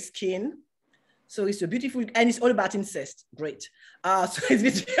donkey skin. So it's a beautiful, and it's all about incest. Great. So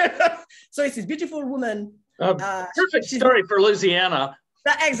it's this beautiful woman. Perfect story for Louisiana.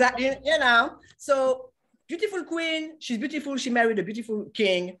 Exactly, you know. So beautiful queen, she's beautiful. She married a beautiful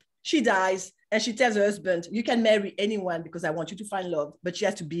king. She dies, and she tells her husband, you can marry anyone because I want you to find love, but she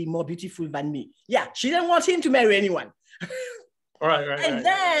has to be more beautiful than me. Yeah, she didn't want him to marry anyone. Right. And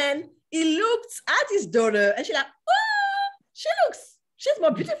then he looked at his daughter, and she's like, oh, she's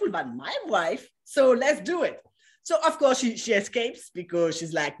more beautiful than my wife. So let's do it. So of course she escapes because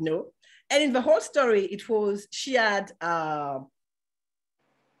she's like, no. And in the whole story, it was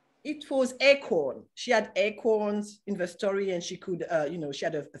acorn. She had acorns in the story, and she could, she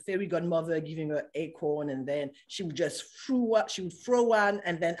had a fairy godmother giving her acorn, and then she would just throw one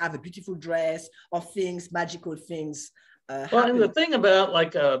and then have a beautiful dress of things, magical things. Well, and the thing about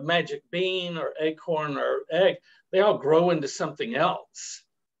like a magic bean or acorn or egg, they all grow into something else.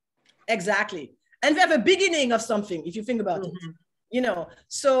 Exactly. And they have a beginning of something, if you think about it, you know.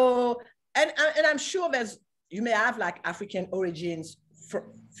 So, and I'm sure you may have like African origins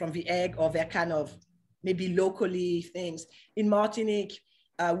from the egg, or they're kind of maybe locally things. In Martinique,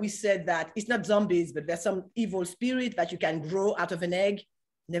 we said that it's not zombies, but there's some evil spirit that you can grow out of an egg.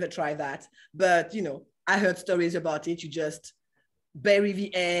 Never try that. But, you know, I heard stories about it. You just bury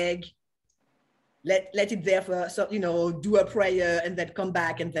the egg, let it there for, so, you know, do a prayer, and then come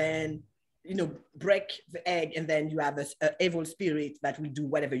back, and then, you know, break the egg, and then you have an evil spirit that will do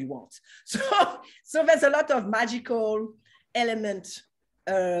whatever you want. So there's a lot of magical element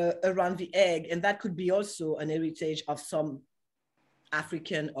around the egg, and that could be also an heritage of some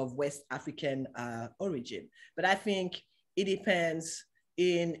African, of West African origin. But I think it depends.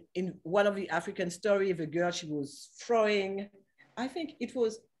 In one of the African story, the girl, she was throwing, I think it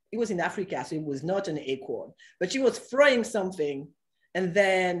was in Africa, so it was not an acorn, but she was throwing something, and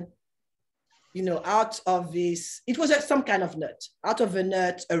then, you know, out of this, it was some kind of nut. Out of the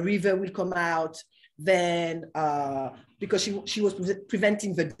nut, a river will come out. Then, because she was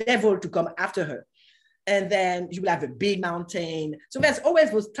preventing the devil to come after her. And then you will have a big mountain. So there's always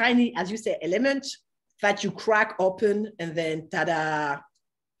those tiny, as you say, elements that you crack open, and then ta-da,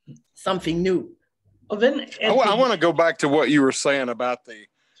 something new. Well, then I want to go back to what you were saying about the,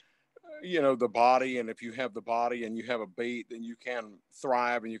 you know, the body. And if you have the body and you have a beat, then you can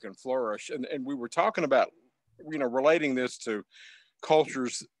thrive and you can flourish. And we were talking about, you know, relating this to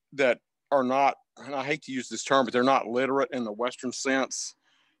cultures that are not, and I hate to use this term, but they're not literate in the Western sense.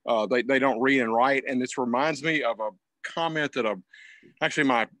 They don't read and write. And this reminds me of a comment that actually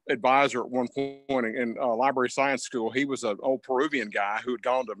my advisor at one point in library science school, he was an old Peruvian guy who had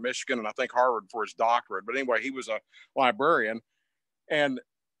gone to Michigan and I think Harvard for his doctorate. But anyway, he was a librarian and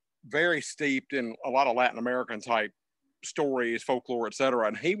very steeped in a lot of Latin American type stories, folklore, et cetera.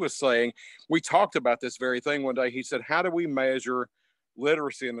 And he was saying, we talked about this very thing one day. He said, how do we measure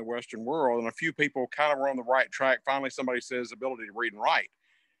literacy in the Western world? And a few people kind of were on the right track. Finally, somebody says ability to read and write.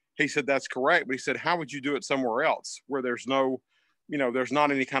 He said, that's correct. But he said, how would you do it somewhere else where there's no, you know, there's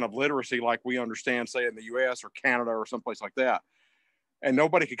not any kind of literacy like we understand, say in the US or Canada or someplace like that. And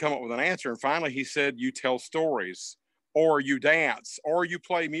nobody could come up with an answer. And finally he said, you tell stories, or you dance, or you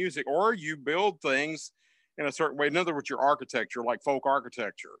play music, or you build things in a certain way. In other words, your architecture, like folk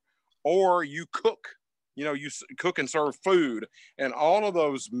architecture, or you cook. You know, you cook and serve food, and all of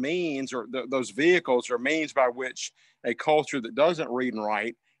those means or those vehicles are means by which a culture that doesn't read and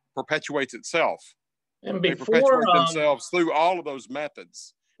write perpetuates itself. And they perpetuate themselves through all of those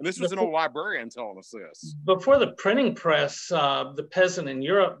methods. And this was an old librarian telling us this. Before the printing press, the peasant in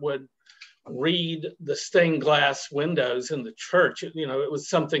Europe would read the stained glass windows in the church. You know, it was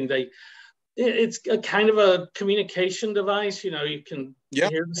something it's a kind of a communication device. You know, you can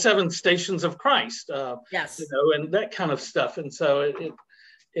hear the 7 stations of Christ. Yes. You know, and that kind of stuff. And so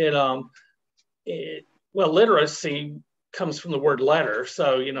well, literacy comes from the word letter.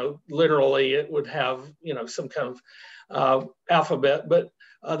 So, you know, literally it would have, you know, some kind of alphabet, but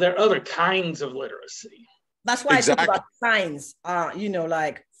there are other kinds of literacy. That's why I talk about signs. You know,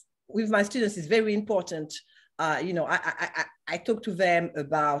 like with my students, it's very important. You know, I talk to them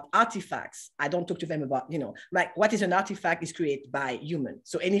about artifacts. I don't talk to them about, you know, like what is an artifact is created by humans.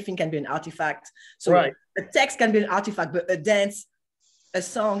 So anything can be an artifact. So a text can be an artifact, but a dance, a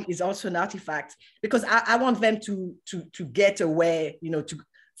song is also an artifact, because I want them to get away, you know,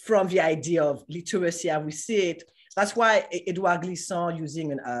 from the idea of literacy as we see it. That's why Edouard Glissant,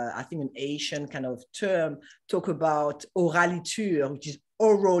 using I think an Asian kind of term, talk about oraliture, which is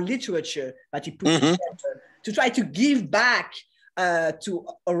oral literature that he puts together to try to give back to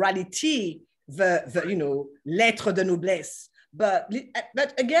orality the you know, lettre de noblesse. But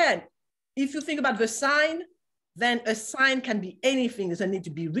again, if you think about the sign, then a sign can be anything. It doesn't need to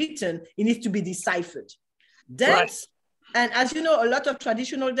be written. It needs to be deciphered. Dance, and as you know, a lot of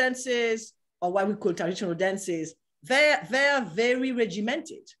traditional dances, or what we call traditional dances, they're very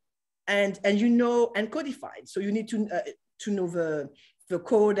regimented, and you know, and codified. So you need to know the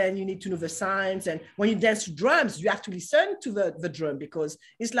code, and you need to know the signs. And when you dance to drums, you have to listen to the drum, because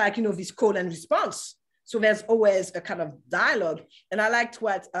it's like, you know, this call and response. So there's always a kind of dialogue. And I liked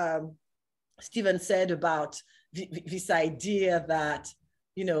what Stephen said about this idea that,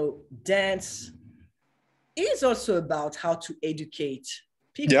 you know, dance is also about how to educate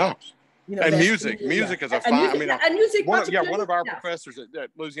people. Yeah. You know, and music is a fine. One of our professors at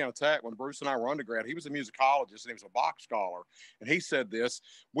Louisiana Tech, when Bruce and I were undergrad, he was a musicologist and he was a Bach scholar. And he said this,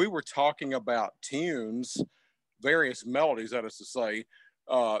 we were talking about tunes, various melodies, that is to say,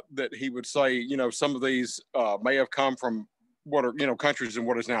 that he would say, you know, some of these may have come from what are, you know, countries in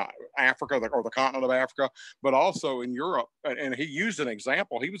what is now Africa, or the continent of Africa, but also in Europe. And he used an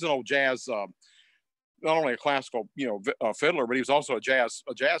example. He was an old jazz, not only a classical, you know, fiddler, but he was also a jazz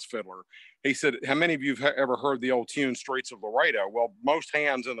fiddler. He said, how many of you have ever heard the old tune Streets of Laredo? Well, most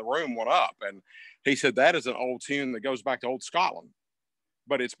hands in the room went up. And he said, that is an old tune that goes back to old Scotland,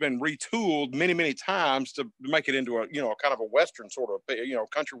 but it's been retooled many, many times to make it into a, you know, a kind of a Western sort of, you know,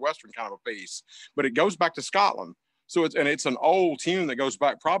 country Western kind of a piece, but it goes back to Scotland. So it's an old tune that goes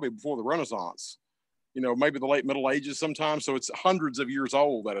back probably before the Renaissance, you know, maybe the late Middle Ages sometimes. So it's hundreds of years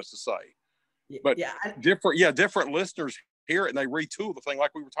old, that is to say. But different listeners hear it and they retool the thing,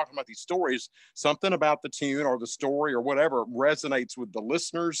 like we were talking about these stories, something about the tune or the story or whatever resonates with the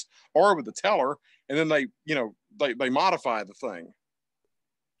listeners or with the teller, and then they modify the thing.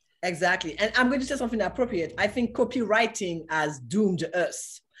 Exactly. And I'm going to say something appropriate. I think copywriting has doomed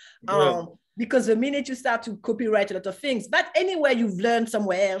us. Because the minute you start to copyright a lot of things, but anywhere you've learned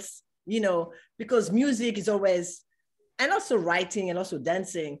somewhere else, because music is always, and also writing and also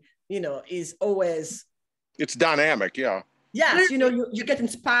dancing, is always. It's dynamic, yeah. Yes, you get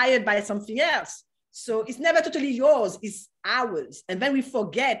inspired by something else. So it's never totally yours, it's ours. And then we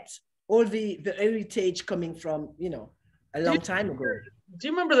forget all the heritage coming from, a long time ago. Do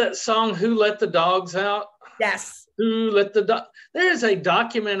you remember that song, Who Let the Dogs Out? Yes. Who Let the Dog? There is a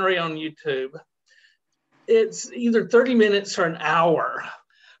documentary on YouTube. It's either 30 minutes or an hour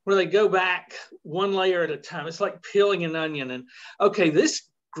where they go back one layer at a time. It's like peeling an onion. And okay, this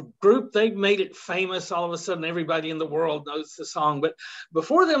group, they made it famous. All of a sudden, everybody in the world knows the song. But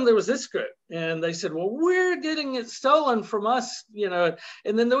before them, there was this group. And they said, well, we're getting it stolen from us,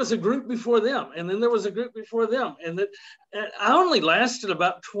 And then there was a group before them. And then there was a group before them. And I only lasted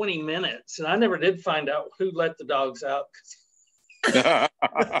about 20 minutes. And I never did find out who let the dogs out.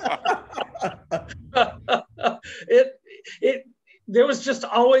 There was just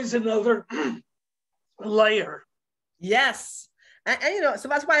always another layer. Yes. And so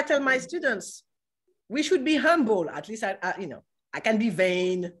that's why I tell my students, we should be humble. At least I can be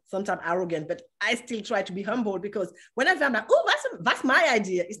vain, sometimes arrogant, but I still try to be humble, because whenever I'm like, oh, that's my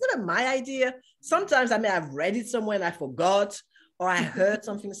idea. It's not my idea. Sometimes I may have read it somewhere and I forgot, or I heard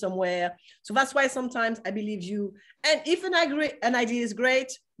something somewhere. So that's why sometimes I believe you. And if an idea is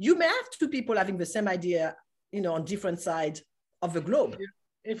great, you may have two people having the same idea, on different sides of the globe.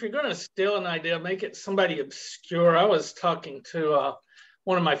 If you're going to steal an idea, make it somebody obscure. I was talking to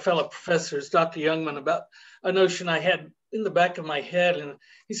one of my fellow professors, Dr. Youngman, about a notion I had in the back of my head. And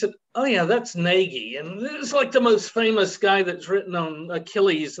he said, oh yeah, that's Nagy. And it's like the most famous guy that's written on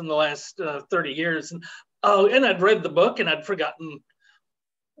Achilles in the last 30 years. And I'd read the book and I'd forgotten,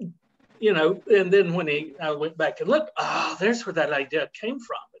 and then when I went back and looked, there's where that idea came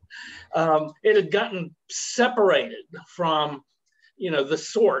from. It had gotten separated from, the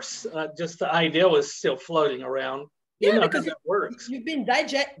source, just the idea was still floating around. Because it works. You've been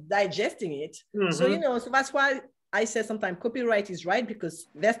digesting it. Mm-hmm. So that's why I say sometimes copyright is right, because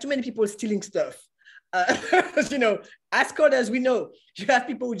there's too many people stealing stuff. As coders, we know you have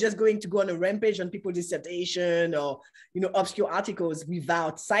people who just going to go on a rampage on people's dissertation or, obscure articles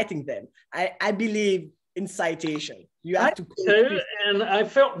without citing them. I believe in citation. You have to. And I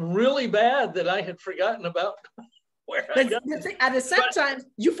felt really bad that I had forgotten about where I got it. At the same time,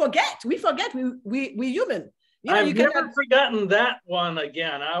 you forget. We forget. We're human. I've never forgotten that one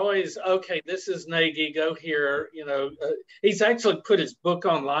again. I always, this is Nagy, go here. He's actually put his book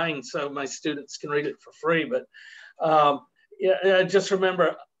online so my students can read it for free. But I just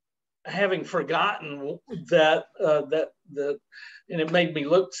remember having forgotten that, and it made me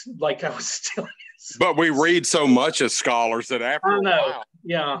look like I was stealing it. But we read so much as scholars that after a while,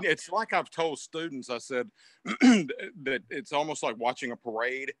 yeah, it's like I've told students, I said that it's almost like watching a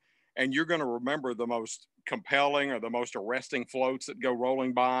parade. And you're going to remember the most compelling or the most arresting floats that go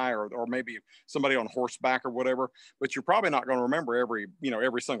rolling by, or maybe somebody on horseback or whatever. But you're probably not going to remember every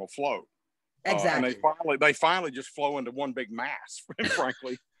single float. Exactly. And they finally just flow into one big mass,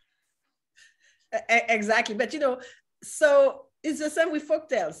 frankly. Exactly. But so it's the same with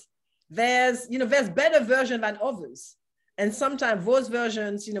folktales. There's better versions than others. And sometimes those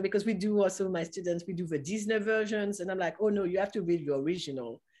versions, because we do also, my students, we do the Disney versions, and I'm like, oh no, you have to read the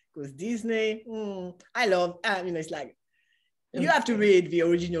original. Because Disney, I love, it's like, you have to read the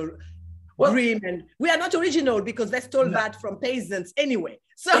original Grimm, and we are not original because they stole that from peasants anyway.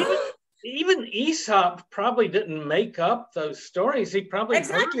 So even Aesop probably didn't make up those stories. He probably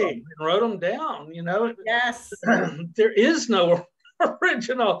wrote them down, Yes. There is no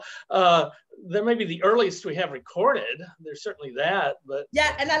original. There may be the earliest we have recorded. There's certainly that, but.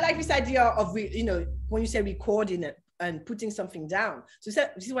 Yeah, and I like this idea of, when you say recording it, and putting something down. So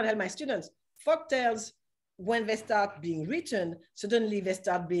this is what I tell my students. Folktales, when they start being written, suddenly they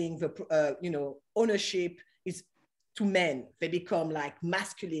start being the, ownership is to men. They become like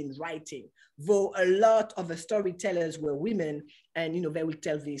masculine writing. Though a lot of the storytellers were women, and they will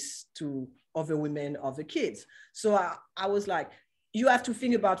tell this to other women, other kids. So I was like, you have to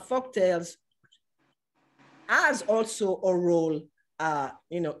think about folktales as also a role.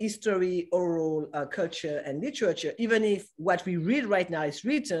 History, oral culture, and literature, even if what we read right now is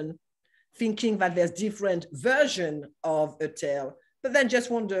written, thinking that there's different version of a tale, but then just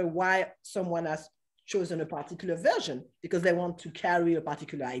wonder why someone has chosen a particular version because they want to carry a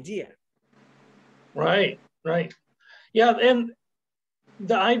particular idea. Right, right. Yeah, and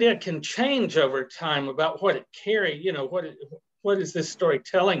the idea can change over time about what it carries, you know, what is this story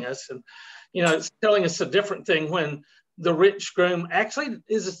telling us? And, you know, it's telling us a different thing when the rich groom actually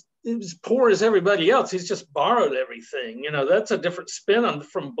is as poor as everybody else. He's just borrowed everything. You know, that's a different spin on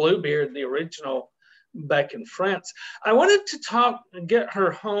from Bluebeard, the original back in France. I wanted to get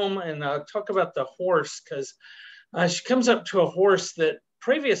her home and talk about the horse, because she comes up to a horse that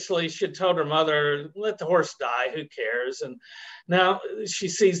previously she had told her mother, let the horse die, who cares? And now she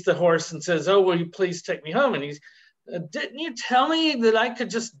sees the horse and says, oh, will you please take me home? And he's, didn't you tell me that I could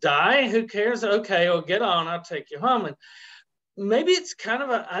just die? Who cares? Okay, well, get on, I'll take you home. And maybe it's kind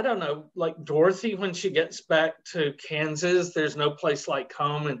of a, I don't know, like Dorothy when she gets back to Kansas, there's no place like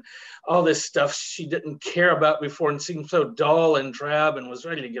home, and all this stuff she didn't care about before and seemed so dull and drab and was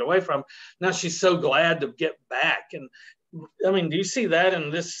ready to get away from. Now she's so glad to get back. And I mean, do you see that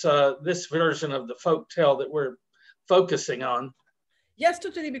in this this version of the folk tale that we're focusing on? Yes,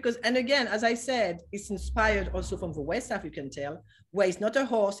 totally. Because, and again, as I said, it's inspired also from the West African tale, where it's not a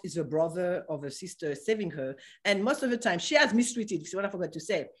horse, it's a brother or a sister saving her. And most of the time, she has mistreated, this is what I forgot to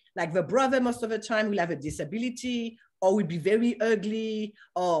say. Like the brother, most of the time, will have a disability or will be very ugly,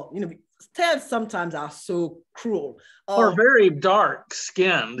 or, you know, tales sometimes are so cruel. Or very dark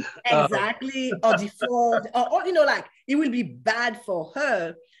skinned. Exactly, or deformed, or, you know, like it will be bad for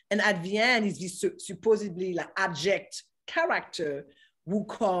her. And at the end, is this supposedly like abject character who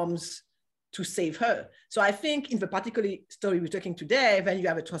comes to save her. So I think in the particular story we're talking today, when you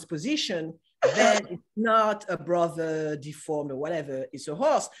have a transposition, then it's not a brother deformed or whatever, it's a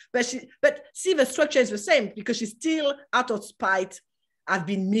horse. But see, the structure is the same because she still, out of spite, has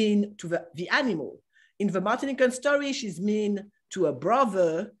been mean to the animal. In the Martinican story, she's mean to a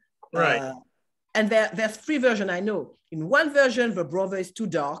brother. Right. And there's three versions I know. In one version, the brother is too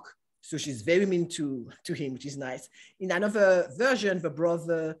dark, so she's very mean to him, which is nice. In another version, the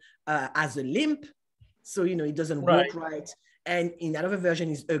brother has a limp, so, you know, he doesn't walk right. And in another version,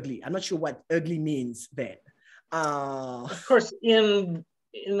 he's ugly. I'm not sure what ugly means then. Of course, in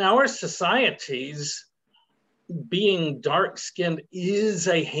our societies, being dark-skinned is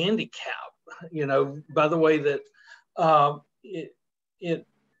a handicap, you know, by the way that it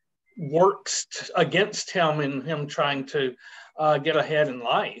works against him in him trying to get ahead in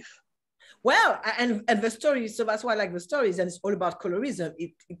life. Well, and the story, so that's why I like the stories, and it's all about colorism.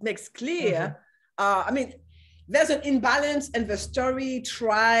 It makes clear, I mean, there's an imbalance and the story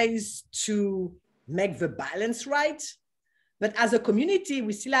tries to make the balance right. But as a community,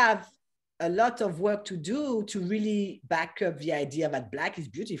 we still have a lot of work to do to really back up the idea that Black is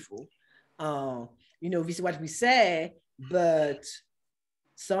beautiful. You know, this is what we say, but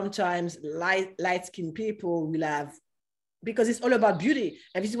sometimes light-skinned people will have, because it's all about beauty.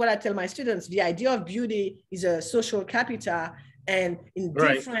 And this is what I tell my students. The idea of beauty is a social capital, and in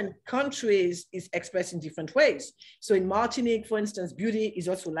different countries is expressed in different ways. So in Martinique, for instance, beauty is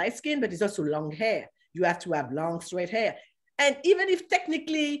also light skin, but it's also long hair. You have to have long, straight hair. And even if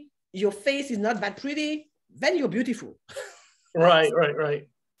technically your face is not that pretty, then you're beautiful. Right.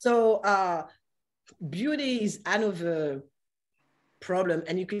 So beauty is another problem.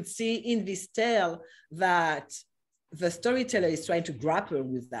 And you could see in this tale that the storyteller is trying to grapple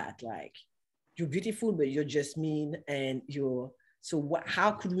with that. Like, you're beautiful, but you're just mean, and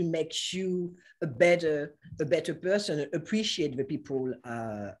how could we make you a better person, appreciate the people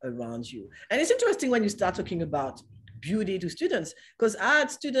around you? And it's interesting when you start talking about beauty to students, because I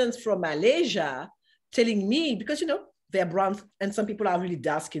had students from Malaysia telling me, because, you know, they're brown and some people are really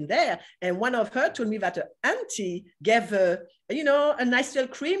dark skinned there. And one of her told me that her auntie gave her, you know, a nice little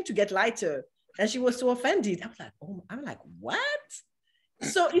cream to get lighter. And she was so offended. I was like, oh, I'm like, what?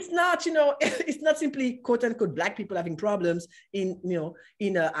 So it's not, you know, it's not simply quote unquote Black people having problems in, you know,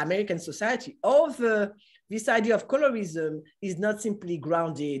 in American society. This idea of colorism is not simply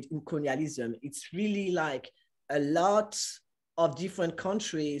grounded in colonialism. It's really like a lot of different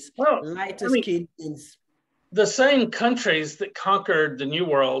countries, lighter skin. The same countries that conquered the New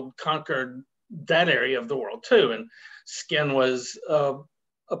World conquered that area of the world too. And skin was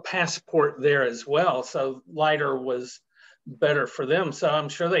a passport there as well. So lighter was better for them. So I'm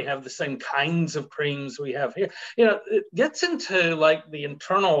sure they have the same kinds of creams we have here. You know, it gets into like the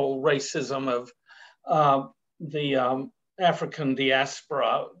internal racism of the African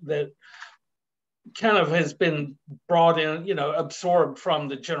diaspora that kind of has been brought in, you know, absorbed from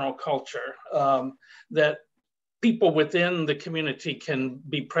the general culture, that people within the community can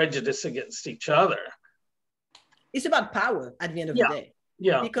be prejudiced against each other. It's about power at the end of the day.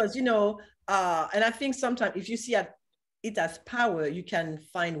 Yeah. Because, you know, And I think sometimes if you see it as power, you can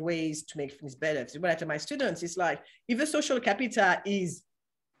find ways to make things better. So when I tell my students, it's like, if the social capital is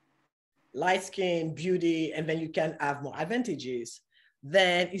light skin, beauty, and then you can have more advantages,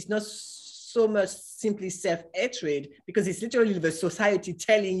 then it's not so much simply self-hatred, because it's literally the society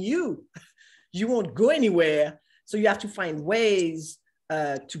telling you you won't go anywhere. So you have to find ways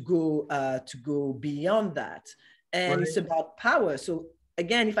to go beyond that. And right. It's about power. So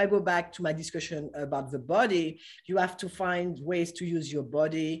again, if I go back to my discussion about the body, you have to find ways to use your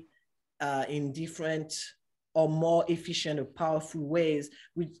body in different or more efficient or powerful ways,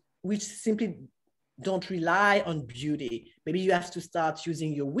 which simply don't rely on beauty. Maybe you have to start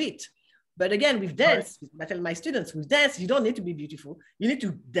using your wit. But again, with dance, right. I tell my students, with dance, you don't need to be beautiful. You need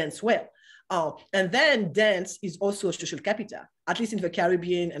to dance well. And then dance is also a social capital, at least in the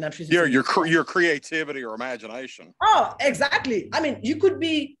Caribbean. And I'm sure your creativity or imagination. Oh, exactly. I mean, you could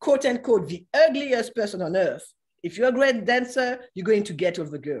be, quote unquote, the ugliest person on earth. If you're a great dancer, you're going to get all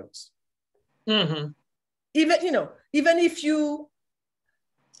the girls. Mm-hmm. Even if you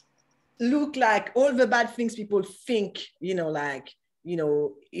look like all the bad things people think,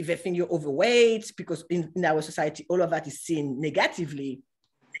 if they think you're overweight, because in our society, all of that is seen negatively.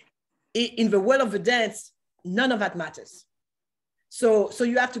 In the world of the dance, none of that matters. So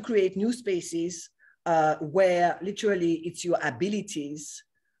you have to create new spaces where literally it's your abilities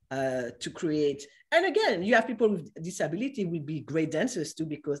to create. And again, you have people with disability will be great dancers too,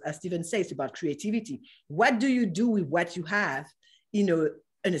 because as Stephen says, it's about creativity. What do you do with what you have in an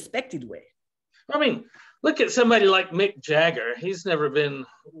unexpected way? I mean, look at somebody like Mick Jagger. He's never been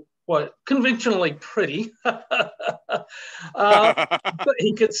conventionally pretty, but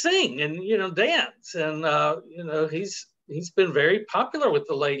he could sing and dance, and he's been very popular with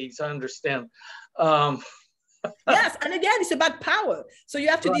the ladies, I understand. Yes, and again, it's about power. So you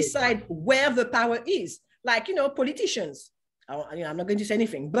have to decide where the power is. Like politicians. I'm not going to say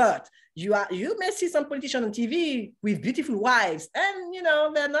anything, but you may see some politicians on TV with beautiful wives, and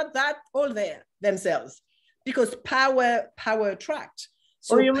they're not that all there themselves, because power attracts.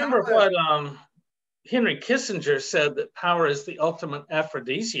 So you remember what Henry Kissinger said, that power is the ultimate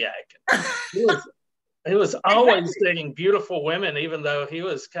aphrodisiac. He was always dating beautiful women, even though he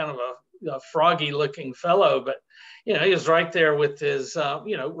was kind of a froggy looking fellow. But, he was right there with his,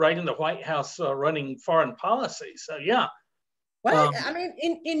 right in the White House running foreign policy. So, yeah. Well, I mean,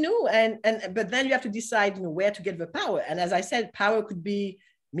 he knew, but then you have to decide, where to get the power. And as I said, power could be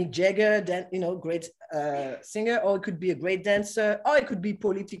Mick Jagger, great singer, or it could be a great dancer, or it could be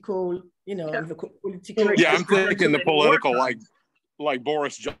political, political. Yeah, I'm thinking the political, like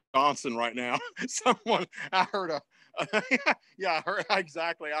Boris Johnson right now. I heard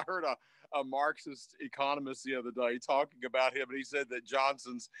a Marxist economist the other day talking about him, and he said that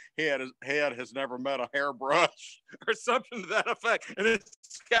Johnson's head has never met a hairbrush or something to that effect. And this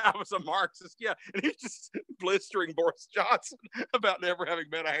guy was a Marxist, and he's just blistering Boris Johnson about never having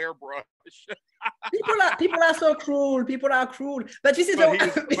met a hairbrush. People are so cruel. People are cruel. But this is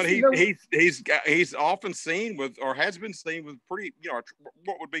he's often seen with, or has been seen with, pretty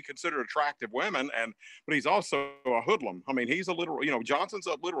what would be considered attractive women, but he's also a hoodlum. I mean, he's a literal Johnson's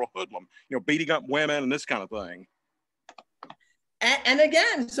a literal hoodlum. Beating up women and this kind of thing. And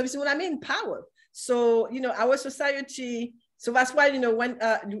again, so this is what I mean, power. So our society. So that's why when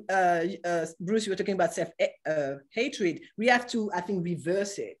Bruce, you were talking about self-hatred, we have to, I think,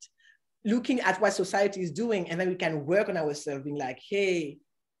 reverse it. Looking at what society is doing, and then we can work on ourselves, being like, hey,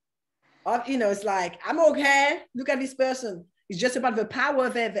 it's like, I'm okay. Look at this person. It's just about the power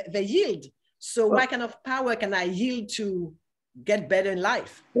they yield. So what kind of power can I yield to get better in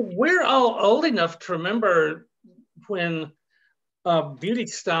life? We're all old enough to remember when beauty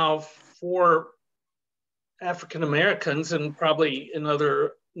style for African Americans, and probably in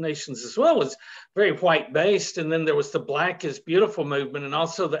other nations as well, was very white based, and then there was the Black is Beautiful movement, and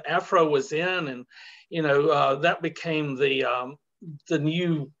also the Afro was in, and that became the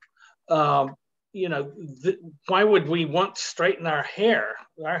new why would we want to straighten our hair?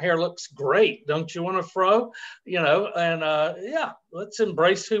 Our hair looks great, don't you want a fro? Let's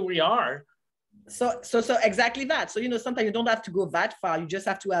embrace who we are. So exactly that. So sometimes you don't have to go that far. You just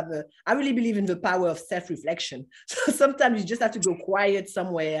have to have I really believe in the power of self-reflection. So sometimes you just have to go quiet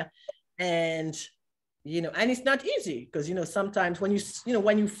somewhere, and and it's not easy, because sometimes when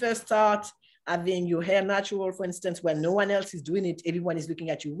you first start having your hair natural, for instance, when no one else is doing it, everyone is looking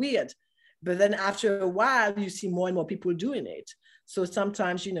at you weird. But then after a while, you see more and more people doing it. So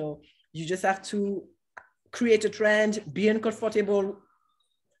sometimes you just have to create a trend, be uncomfortable.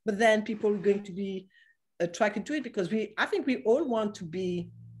 But then people are going to be attracted to it, because I think we all want to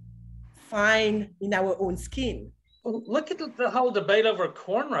be find in our own skin. Well, look at the whole debate over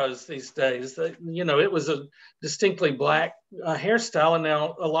cornrows these days. You know, it was a distinctly black hairstyle, and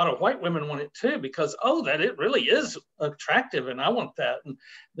now a lot of white women want it too because, oh, that it really is attractive, and I want that. And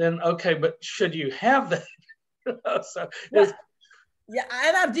then, okay, but should you have that? So yeah, I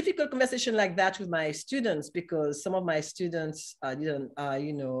have difficult conversation like that with my students because some of my students didn't,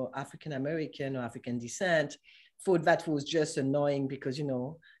 you know, African American or African descent, thought that was just annoying because, you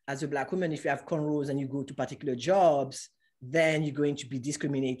know, as a Black woman, if you have cornrows and you go to particular jobs, then you're going to be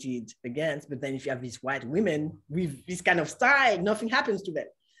discriminated against. But then if you have these white women with this kind of style, nothing happens to them.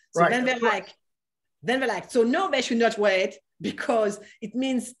 So right. then they're like, so no, they should not wait because it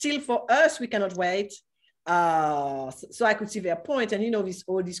means still for us, we cannot wait. So I could see their point. And, you know, this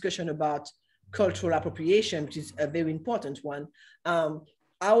whole discussion about cultural appropriation, which is a very important one.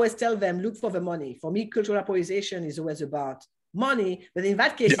 I always tell them, look for the money. For me, cultural appropriation is always about money, but in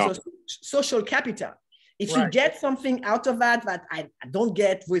that case, it's also social capital. If you get something out of that I don't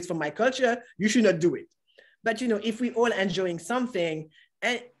get with from my culture, you should not do it. But, you know, if we all enjoying something,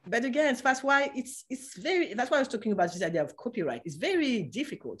 but again, that's why that's why I was talking about this idea of copyright. It's very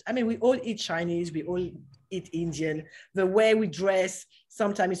difficult. I mean, we all eat Chinese, we all eat Indian. The way we dress,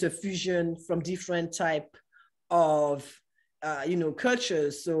 sometimes it's a fusion from different type of, you know,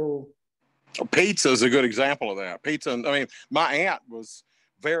 cultures. So pizza is a good example of that. Pizza, I mean, my aunt was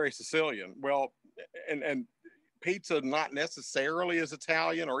very Sicilian. Well, and pizza not necessarily is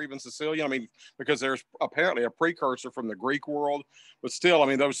Italian or even Sicilian. I mean, because there's apparently a precursor from the Greek world, but still, I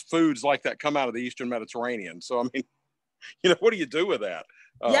mean, those foods like that come out of the Eastern Mediterranean. So, I mean, you know, what do you do with that?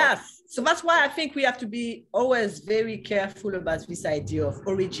 Yes. So that's why I think we have to be always very careful about this idea of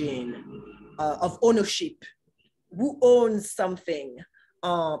origin, of ownership. Who owns something?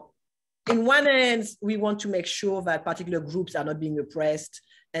 In one end, we want to make sure that particular groups are not being oppressed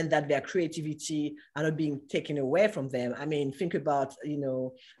and that their creativity are not being taken away from them. I mean, think about, you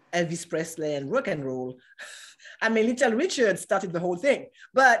know, Elvis Presley and rock and roll. I mean, Little Richard started the whole thing.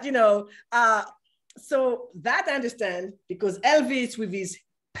 But, you know, so that I understand because Elvis with his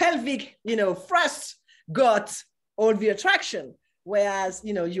pelvic, you know, thrust got all the attraction. Whereas,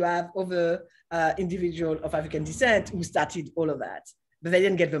 you know, you have other individual of African descent who started all of that, but they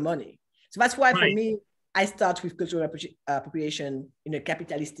didn't get the money. So that's why for me, I start with cultural appropriation in a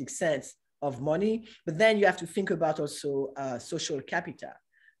capitalistic sense of money, but then you have to think about also social capital.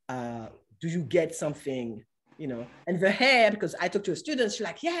 Do you get something, you know, and the hair, because I talk to a student, she's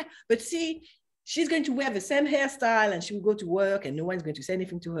like, yeah, but see, she's going to wear the same hairstyle and she will go to work and no one's going to say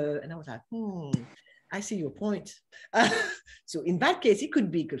anything to her. And I was like, I see your point. So in that case, it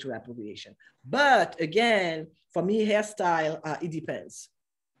could be cultural appropriation. But again, for me, hairstyle, it depends.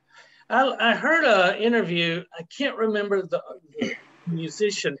 I heard an interview. I can't remember the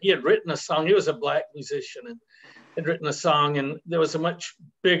musician. He had written a song. He was a Black musician and had written a song. And there was a much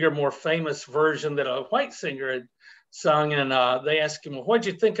bigger, more famous version that a white singer had sung. And they asked him, well, what'd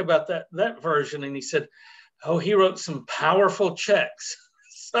you think about that version? And he said, oh, he wrote some powerful checks.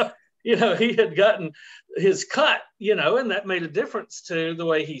 So, you know, he had gotten his cut, you know, and that made a difference to the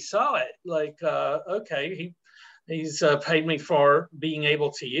way he saw it. Like, okay, he's paid me for being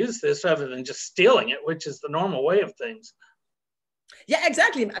able to use this rather than just stealing it, which is the normal way of things. Yeah,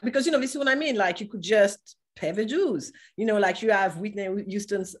 exactly. Because, you know, this is what I mean. Like, you could just pay the dues. You know, like you have Whitney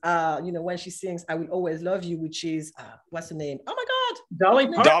Houston's, you know, when she sings I Will Always Love You, which is, what's the name? Oh my God. Dolly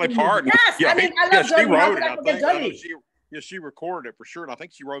Parton. Dolly Parton. Yes, yeah, I mean, I love Dolly. She wrote it, I think. Dolly? She recorded it for sure. And I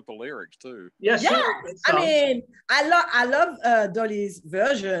think she wrote the lyrics too. Yes, yeah. I mean, I love Dolly's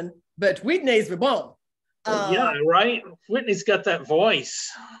version, but Whitney's the bomb. Yeah, right. Whitney's got that voice.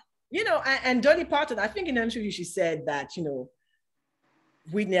 You know, and Dolly Parton, I think in an interview she said that, you know,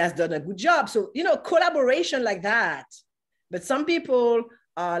 Whitney has done a good job. So, you know, collaboration like that. But some people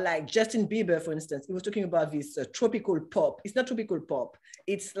like Justin Bieber, for instance, he was talking about this tropical pop. It's not tropical pop.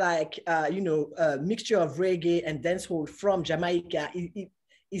 It's like, you know, a mixture of reggae and dancehall from Jamaica.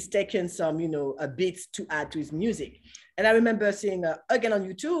 He's taken some, you know, beats to add to his music. And I remember seeing, again on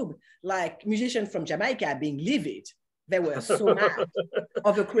YouTube, like musicians from Jamaica being livid. They were so mad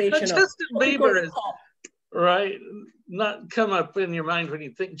of the creation of Justin Bieber is pop. Right, not come up in your mind when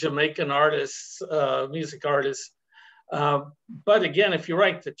you think Jamaican artists, music artists. But again, if you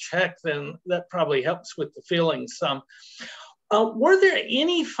write the check, then that probably helps with the feelings some. Were there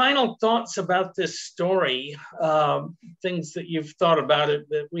any final thoughts about this story, things that you've thought about it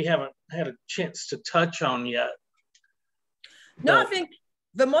that we haven't had a chance to touch on yet? No, I think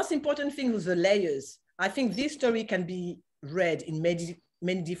the most important thing was the layers. I think this story can be read in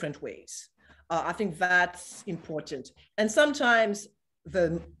many different ways. I think that's important. And sometimes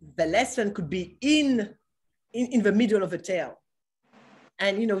the lesson could be in the middle of a tale.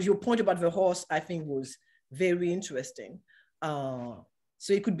 And, you know, your point about the horse, I think, was very interesting. So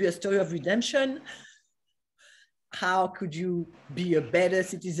it could be a story of redemption. How could you be a better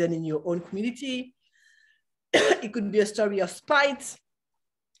citizen in your own community? It could be a story of spite.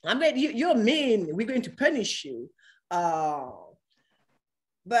 You're mean, we're going to punish you.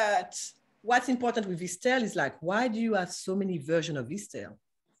 But what's important with this tale is like, why do you have so many versions of this tale?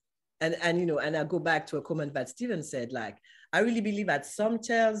 And you know, and I go back to a comment that Stephen said, like, I really believe that some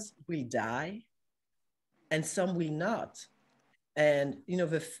tales will die and some will not. And you know,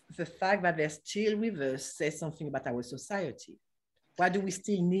 the fact that they're still with us says something about our society. Why do we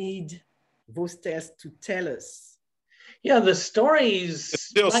still need those tales to tell us? Yeah, the stories it's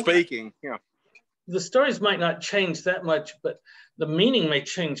still speaking. Yeah, the stories might not change that much, but the meaning may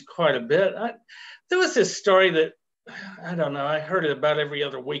change quite a bit. There was this story that, I don't know, I heard it about every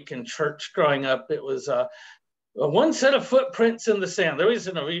other week in church growing up. It was one set of footprints in the sand. There was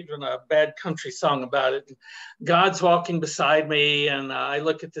even a bad country song about it. God's walking beside me, and I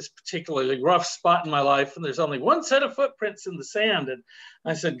look at this particularly rough spot in my life, and there's only one set of footprints in the sand. And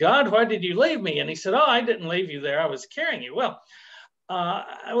I said, God, why did you leave me? And he said, oh, I didn't leave you there. I was carrying you. Well,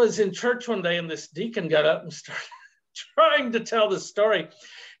 I was in church one day, and this deacon got up and started trying to tell the story.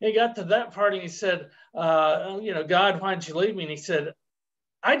 He got to that part, and he said, you know, God, why did you leave me? And he said,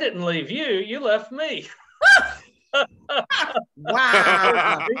 I didn't leave you. You left me.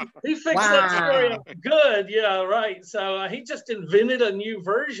 Wow. He fixed that story up good. Yeah, right. So he just invented a new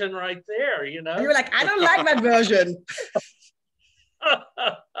version right there, you know. And you're like, I don't like that version.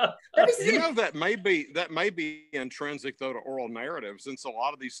 You know, that may be intrinsic though to oral narrative, since a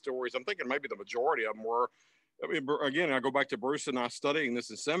lot of these stories, I'm thinking maybe the majority of them were, I mean, again, I go back to Bruce and I studying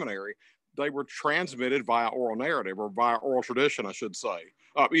this in seminary, they were transmitted via oral narrative, or via oral tradition, I should say.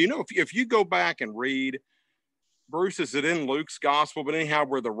 You know, if you go back and read, Bruce, is it in Luke's gospel, but anyhow,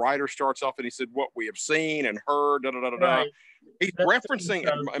 where the writer starts off and he said, what we have seen and heard, da, da, da, da, da. Right. He's referencing,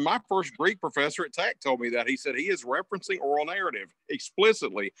 and my first Greek professor at Tech told me that. He said he is referencing oral narrative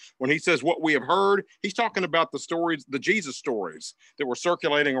explicitly. When he says what we have heard, he's talking about the stories, the Jesus stories that were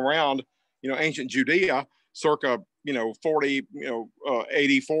circulating around, you know, ancient Judea, circa, you know, 40, you know,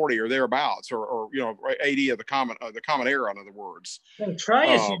 80, 40 or thereabouts, or you know, 80 of the common era, in other words. And try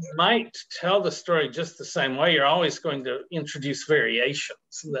as you might tell the story just the same way, you're always going to introduce variations.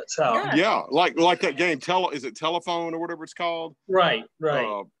 And that's how. Yeah, like that game, is it Telephone or whatever it's called? Right.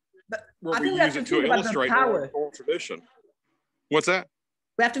 But where we use it to illustrate oral tradition. What's that?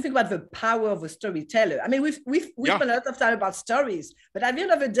 We have to think about the power of a storyteller. I mean, we've spent a lot of time about stories, but at the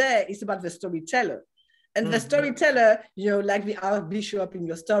end of the day, it's about the storyteller. And the storyteller, you know, like the archbishop in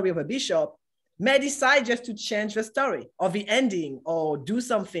your story of a bishop, may decide just to change the story or the ending or do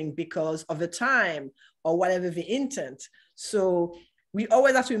something because of the time or whatever the intent. So we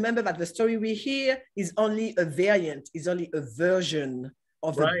always have to remember that the story we hear is only a variant, is only a version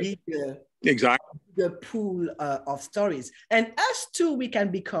of a bigger pool of stories. And us too, we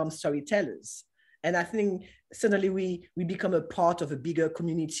can become storytellers. And I think suddenly we become a part of a bigger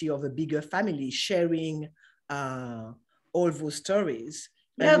community, of a bigger family, sharing all those stories.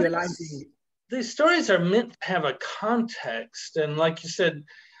 Yeah, and realizing these stories are meant to have a context. And like you said,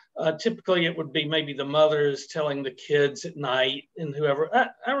 typically it would be maybe the mothers telling the kids at night and whoever.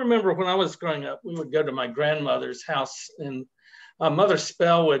 I remember when I was growing up, we would go to my grandmother's house, and Mother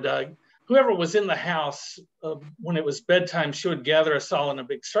Spell would, whoever was in the house, when it was bedtime, she would gather us all in a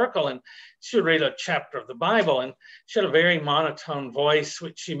big circle and she would read a chapter of the Bible. And she had a very monotone voice,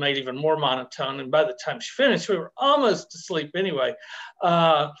 which she made even more monotone. And by the time she finished, we were almost asleep anyway.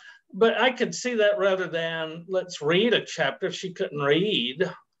 But I could see that rather than let's read a chapter. If she couldn't read,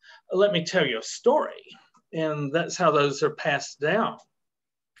 let me tell you a story. And that's how those are passed down.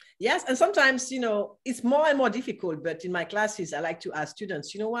 Yes, and sometimes, you know, it's more and more difficult, but in my classes, I like to ask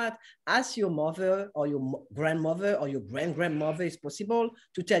students, you know what, ask your mother or your grandmother or your grandmother, if possible,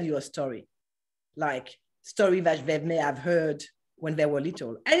 to tell you a story, like story that they may have heard when they were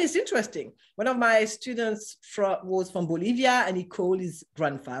little. And it's interesting. One of my students was from Bolivia, and he called his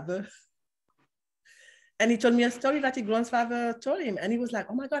grandfather. And he told me a story that his grandfather told him. And he was like,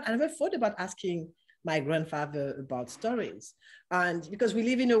 oh my God, I never thought about asking my grandfather about stories. And because we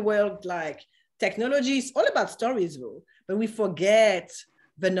live in a world like technology is all about stories though, but we forget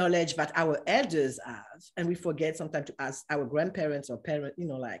the knowledge that our elders have. And we forget sometimes to ask our grandparents or parents, you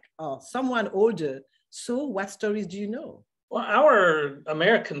know, like, oh, someone older. So what stories do you know? Well, our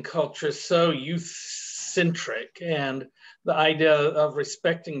American culture is so youth-centric, and the idea of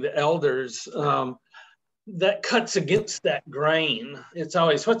respecting the elders that cuts against that grain. It's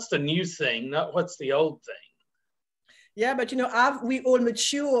always what's the new thing, not what's the old thing. Yeah, but we all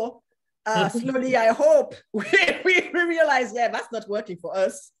mature slowly. I hope we realize, yeah, that's not working for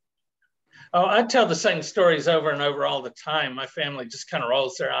us. Oh, I tell the same stories over and over all the time. My family just kind of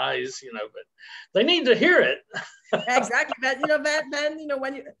rolls their eyes, but they need to hear it. Exactly. But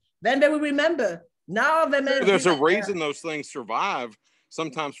then they will remember. Now there's a reason those things survive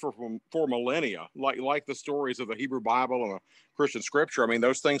sometimes for millennia, like the stories of the Hebrew Bible and the Christian scripture. I mean,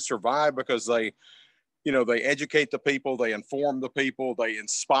 those things survive because they educate the people, they inform the people, they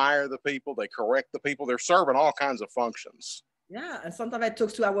inspire the people, they correct the people. They're serving all kinds of functions. Yeah, and sometimes it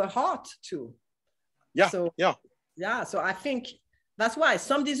talks to our heart too. Yeah, so I think that's why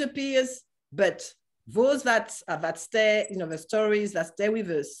some disappears, but those that stay, the stories that stay with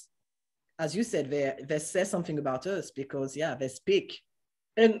us, as you said, they say something about us because they speak.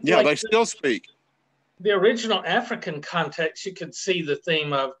 And they still speak. The original African context, you could see the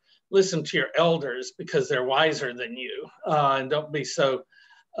theme of listen to your elders because they're wiser than you, and don't be so,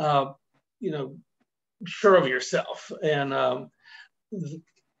 sure of yourself. And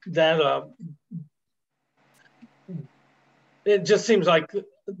it just seems like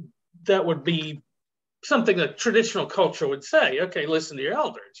that would be something that traditional culture would say. Okay, listen to your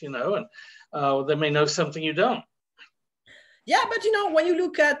elders, and they may know something you don't. Yeah, but when you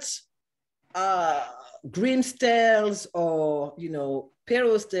look at Grimm's tales or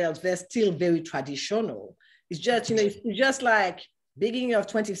Perrault's tales, they're still very traditional. It's just it's just like beginning of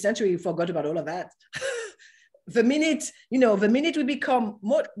 20th century, you forgot about all of that. The minute we become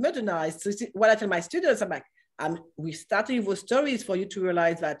modernized, so what I tell my students, I'm like, we started with those stories for you to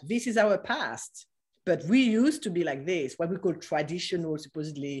realize that this is our past, but we used to be like this, what we call traditional,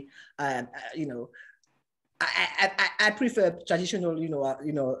 supposedly. I prefer traditional,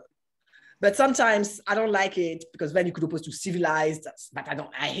 but sometimes I don't like it because then you could oppose to civilized, but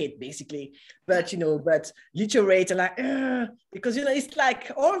I hate basically, but literate and like, because, it's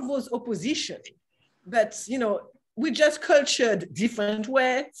like all those opposition, but, we just cultured different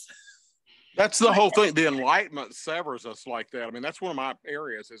ways. That's the whole thing. The Enlightenment severs us like that. I mean, that's one of my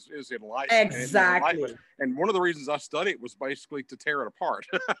areas is Enlightenment. Exactly. And one of the reasons I studied it was basically to tear it apart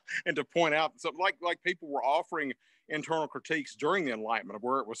and to point out something like people were offering internal critiques during the Enlightenment of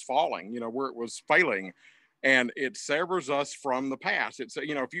where it was falling, where it was failing. And it severs us from the past. It's,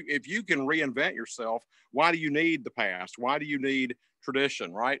 if you can reinvent yourself, why do you need the past? Why do you need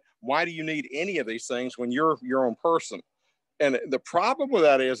tradition, right? Why do you need any of these things when you're your own person? And the problem with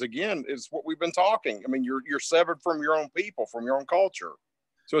that is, again, is what we've been talking. I mean, you're severed from your own people, from your own culture.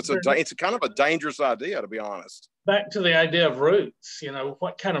 So it's a kind of a dangerous idea, to be honest. Back to the idea of roots.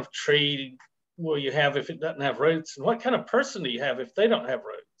 What kind of tree will you have if it doesn't have roots, and what kind of person do you have if they don't have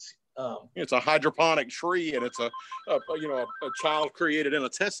roots? It's a hydroponic tree, and it's a child created in a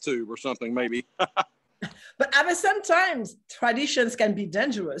test tube or something, maybe. But at the same time, traditions can be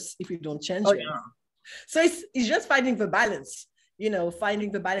dangerous if you don't change them. Yeah. So it's just finding the balance,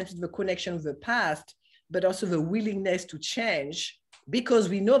 finding the balance with the connection with the past, but also the willingness to change because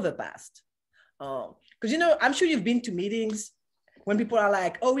we know the past. Because, I'm sure you've been to meetings when people are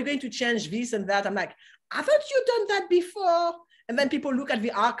like, oh, we're going to change this and that. I'm like, I thought you'd done that before. And then people look at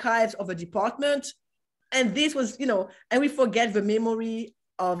the archives of a department and this was, and we forget the memory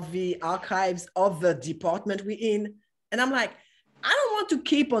of the archives of the department we're in. And I'm like, I don't want to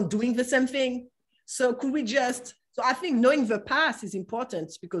keep on doing the same thing. So could we so I think knowing the past is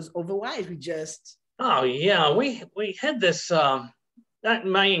important because otherwise we just. Oh yeah, we had this, in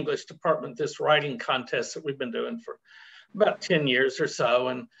my English department, this writing contest that we've been doing for about 10 years or so.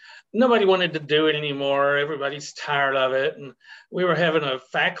 And nobody wanted to do it anymore. Everybody's tired of it. And we were having a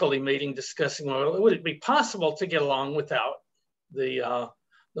faculty meeting discussing, well, would it be possible to get along without the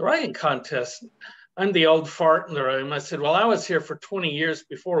writing contest? I'm the old fart in the room. I said, well, I was here for 20 years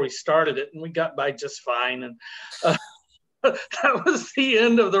before we started it and we got by just fine. And that was the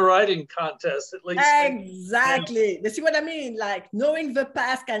end of the writing contest, at least. Exactly. You see what I mean? Like knowing the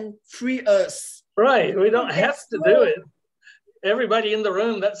past can free us. Right. We don't have to do it. Everybody in the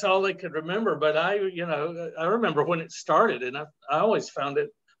room, that's all they could remember. But I remember when it started and I always found it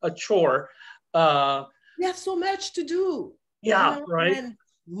a chore. We have so much to do. Yeah, right. And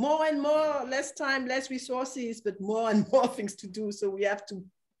more, less time, less resources, but more and more things to do. So we have to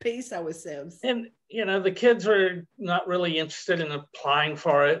pace ourselves. And, the kids were not really interested in applying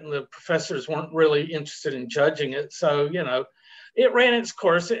for it. And the professors weren't really interested in judging it. So, it ran its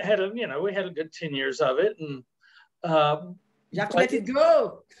course. It had we had a good 10 years of it. And you have to let it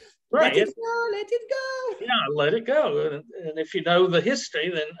go. Right. Let it go. Yeah, let it go. And if you know the history,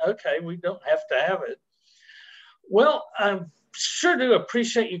 then okay, we don't have to have it. Well, I sure do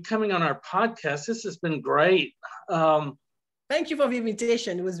appreciate you coming on our podcast. This has been great. Thank you for the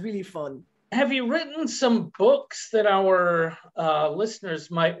invitation. It was really fun. Have you written some books that our listeners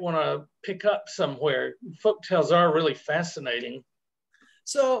might want to pick up somewhere? Folktales are really fascinating.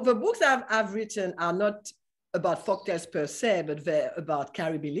 So the books I've written are not about folktales per se, but they're about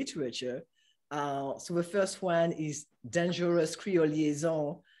Caribbean literature. So the first one is Dangerous Creole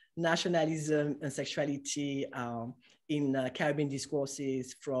Liaison, Nationalism and Sexuality in Caribbean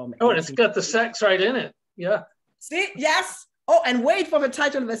Discourses from— Oh, and it's got the sex right in it. Yeah. See, yes. Oh, and wait for the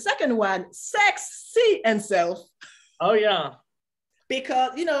title of the second one, Sex, Sea, and Self. Oh, yeah.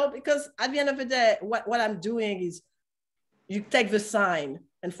 Because at the end of the day, what I'm doing is you take the sign.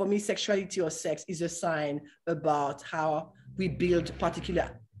 And for me, sexuality or sex is a sign about how we build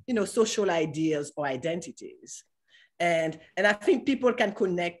particular, social ideas or identities. And I think people can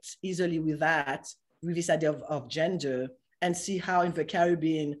connect easily with that, with this idea of gender, and see how in the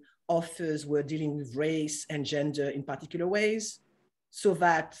Caribbean, authors were dealing with race and gender in particular ways, so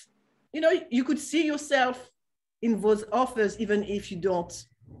that, you could see yourself in those authors, even if you're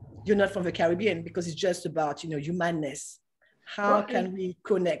not from the Caribbean, because it's just about, humanness. How can we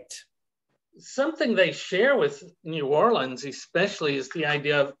connect? Something they share with New Orleans, especially, is the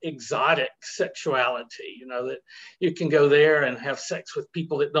idea of exotic sexuality, that you can go there and have sex with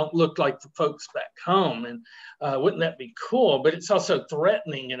people that don't look like the folks back home. And wouldn't that be cool? But it's also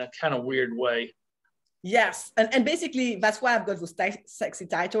threatening in a kind of weird way. Yes. And basically, that's why I've got those sexy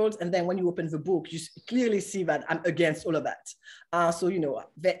titles. And then when you open the book, you clearly see that I'm against all of that. So,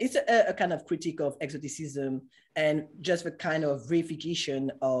 there is a kind of critique of exoticism and just the kind of reification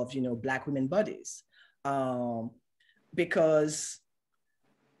of, Black women bodies. Because,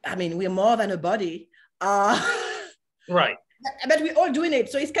 we're more than a body. Right. But we're all doing it.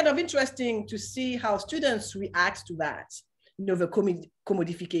 So it's kind of interesting to see how students react to that. The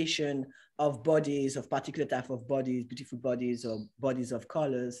commodification of bodies, of particular type of bodies, beautiful bodies or bodies of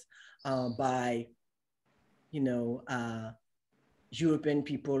colors by, European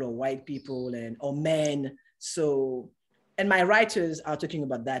people or white people or men. So, and my writers are talking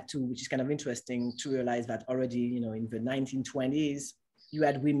about that too, which is kind of interesting to realize that already, in the 1920s, you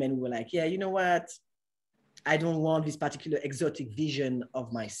had women who were like, yeah, you know what? I don't want this particular exotic vision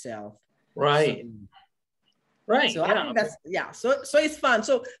of myself. Right. Right. So I think so it's fun.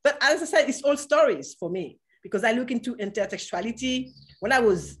 So, but as I said, it's all stories for me, because I look into intertextuality. When I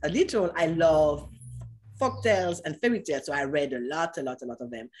was a little, I loved folktales and fairy tales. So I read a lot of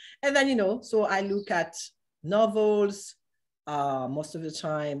them. And then, so I look at novels most of the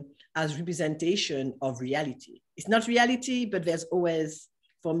time as representation of reality. It's not reality, but there's always,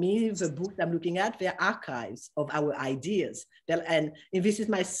 for me, the books I'm looking at, they're archives of our ideas. And this is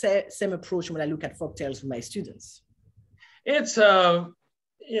my same approach when I look at folktales with my students. It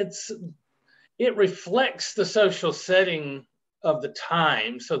reflects the social setting of the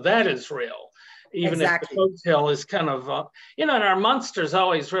time. So that is real. Even if the folktale is kind of, and our monsters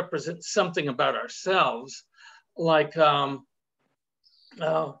always represent something about ourselves. Like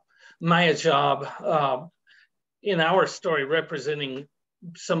Maya Job in our story representing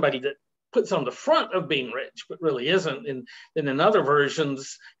somebody that puts on the front of being rich, but really isn't. And then in other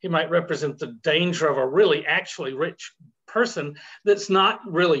versions, he might represent the danger of a really actually rich person that's not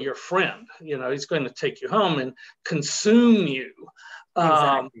really your friend. He's going to take you home and consume you.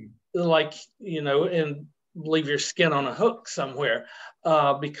 Exactly. And leave your skin on a hook somewhere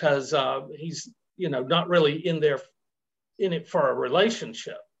because he's, not really in it for a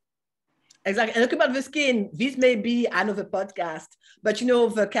relationship. Exactly. And look about the skin. This may be another podcast, but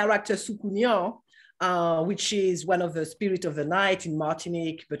the character Soukounian, which is one of the spirit of the night in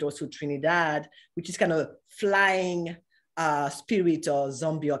Martinique, but also Trinidad, which is kind of flying spirit or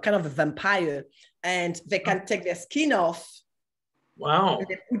zombie or kind of a vampire, and they can take their skin off. Wow.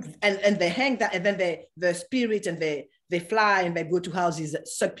 And they hang that, and then the spirit and they fly and they go to houses that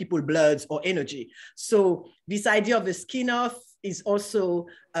suck people's bloods or energy. So this idea of the skin off is also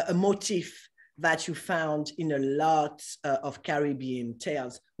a motif that you found in a lot of Caribbean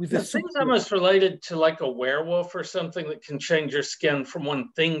tales. With the things almost related to like a werewolf or something that can change your skin from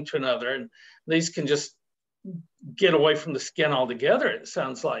one thing to another. And these can just get away from the skin altogether, it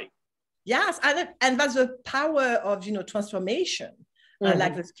sounds like. Yes, and that's the power of, transformation.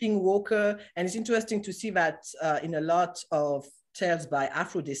 Like the skinwalker. And it's interesting to see that in a lot of tales by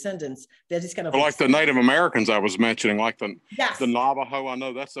Afro descendants, there's this kind of like the Native Americans I was mentioning, like the Navajo. I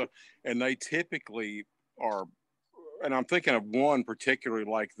know and they typically are, and I'm thinking of one particularly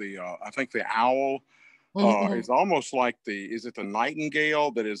like I think the owl It's almost like is it the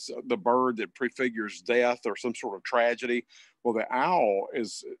nightingale that is the bird that prefigures death or some sort of tragedy? Well, the owl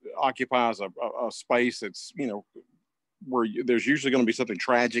occupies a space that's, where there's usually going to be something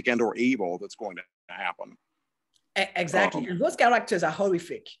tragic and or evil that's going to happen. Exactly. And those characters are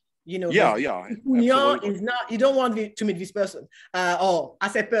horrific. Yeah. Is not, you don't want to meet this person or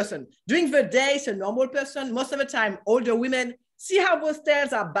as a person. During the day, it's a normal person. Most of the time, older women, see how those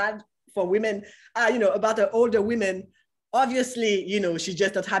tales are bad for women, about the older women. Obviously, she's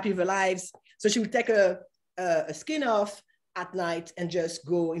just not happy with her lives. So she would take a skin off at night and just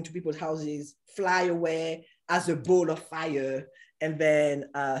go into people's houses, fly away as a ball of fire, and then,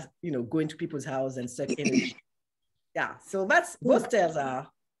 go into people's house and suck energy. Yeah, so those tales are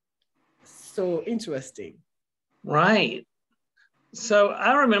so interesting. Right. So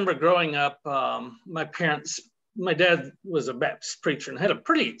I remember growing up, my dad was a Baptist preacher and had a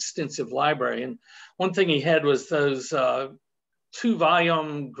pretty extensive library. And one thing he had was those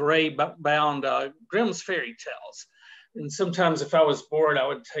 2-volume gray bound Grimm's fairy tales. And sometimes if I was bored, I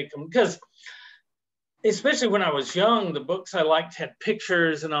would take them, because especially when I was young, the books I liked had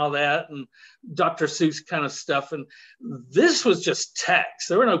pictures and all that, and Dr. Seuss kind of stuff. And this was just text.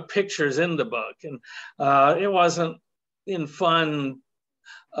 There were no pictures in the book. And it wasn't in fun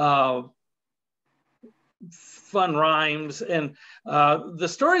rhymes. And the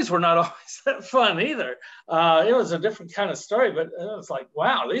stories were not always that fun either. It was a different kind of story, but it was like,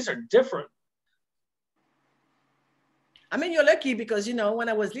 wow, these are different. I mean, you're lucky because, when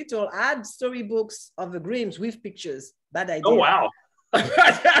I was little, I had storybooks of the Grimms with pictures. Bad idea. Oh, wow.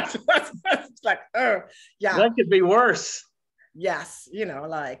 It's like, yeah. That could be worse. Yes,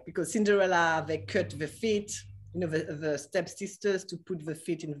 because Cinderella, they cut the feet, the stepsisters to put the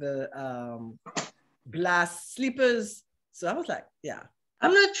feet in the glass slippers. So I was like, yeah.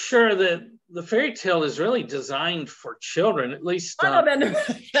 I'm not sure that the fairy tale is really designed for children, at least. No, they're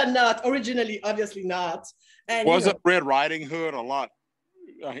not. Originally, obviously not. And, wasn't Red Riding Hood a lot,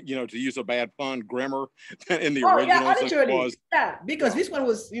 to use a bad pun, grimmer in the original? Yeah, because this one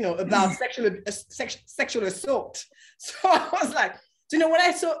was, about sexual assault. So I was like,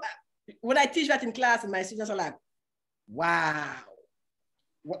 when I teach that in class, and my students are like, wow.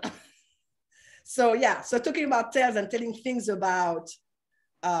 So yeah, so talking about tales and telling things about,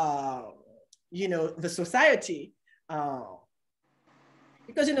 the society,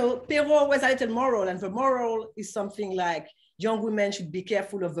 because, Perrault was a little moral, and the moral is something like young women should be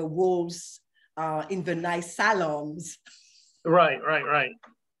careful of the wolves in the nice salons. Right.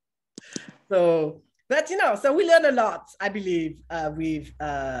 So, but, so we learn a lot, I believe, with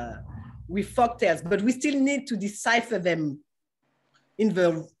folktales, but we still need to decipher them in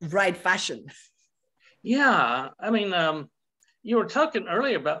the right fashion. Yeah, I mean, you were talking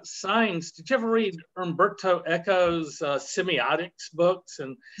earlier about signs. Did you ever read Umberto Eco's semiotics books?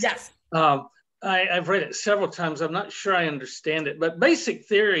 And yes. I've read it several times. I'm not sure I understand it, but basic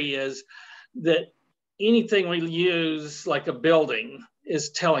theory is that anything we use, like a building,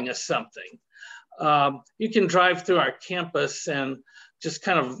 is telling us something. You can drive through our campus and just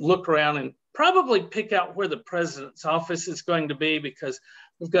kind of look around and probably pick out where the president's office is going to be, because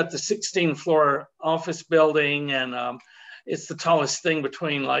we've got the 16th-floor office building, and it's the tallest thing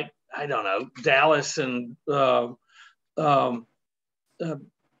between, like, I don't know, Dallas and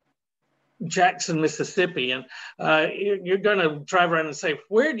Jackson, Mississippi. And you're going to drive around and say,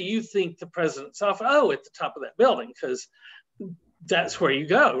 where do you think the president's office? Oh, at the top of that building, because that's where you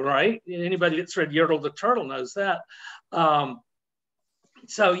go, right? Anybody that's read Yertle the Turtle knows that.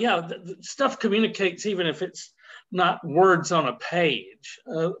 So yeah, the stuff communicates even if it's not words on a page.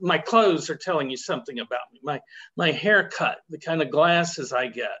 My clothes are telling you something about me. My haircut, the kind of glasses I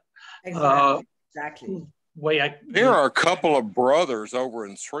get. Exactly. There are a couple of brothers over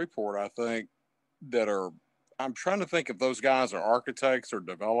in Shreveport, I think, that are, I'm trying to think if those guys are architects or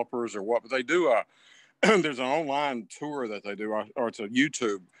developers or what, but they do there's an online tour that they do, or it's a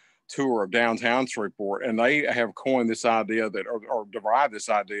YouTube tour of downtown Shreveport, and they have coined this idea that, or derived this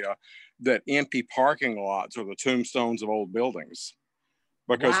idea that empty parking lots are the tombstones of old buildings.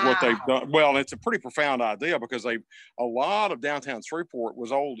 Because what they've done, well, it's a pretty profound idea, because a lot of downtown Shreveport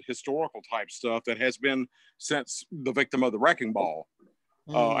was old historical type stuff that has been since the victim of the wrecking ball.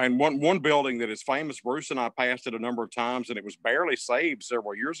 And one building that is famous, Bruce and I passed it a number of times, and it was barely saved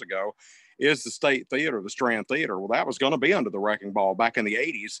several years ago, is the State Theater, the Strand Theater. Well, that was going to be under the wrecking ball back in the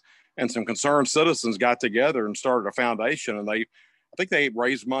 80s, and some concerned citizens got together and started a foundation, and I think they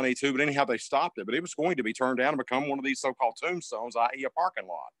raised money too, but anyhow, they stopped it. But it was going to be turned down and become one of these so-called tombstones, i.e. a parking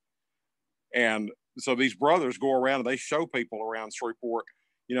lot. And so these brothers go around and they show people around Shreveport,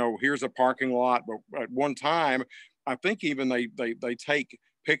 you know, here's a parking lot. But at one time, I think even they take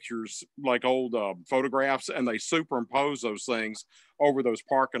pictures like old photographs, and they superimpose those things over those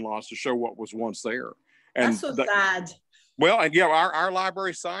parking lots to show what was once there. And that's so sad. Well, and yeah, our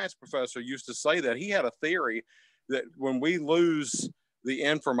library science professor used to say that he had a theory that when we lose the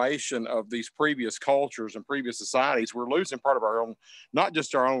information of these previous cultures and previous societies, we're losing part of our own, not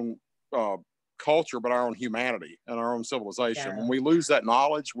just our own culture, but our own humanity and our own civilization. When we lose that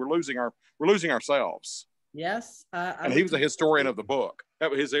knowledge, we're losing ourselves. Yes. And he was a historian of the book.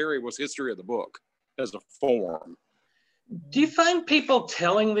 His area was history of the book as a form. Do you find people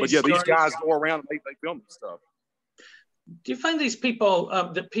telling these stories? These guys go around and they film this stuff. Do you find these people,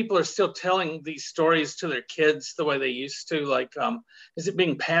 that people are still telling these stories to their kids the way they used to? Like, is it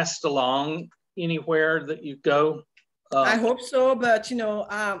being passed along anywhere that you go? I hope so, but, you know,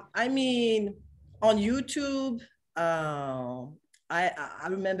 I mean, on YouTube, I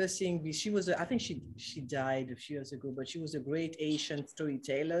remember seeing this. She was, I think she died a few years ago, but she was a great Asian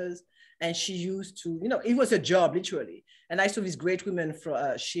storyteller. And she used to, you know, it was a job, literally. And I saw this great woman,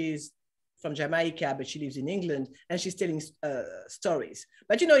 she's from Jamaica, but she lives in England, and she's telling stories.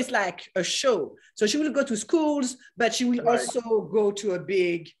 But, you know, it's like a show. So she will go to schools, but she will also go to a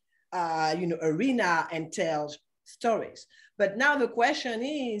big, you know, arena and tell stories. But now the question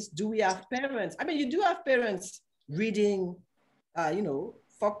is, do we have parents? I mean, you do have parents reading, you know,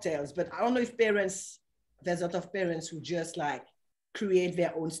 folktales, but I don't know if there's a lot of parents who just like create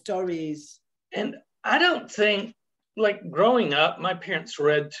their own stories. And I don't think, like growing up, my parents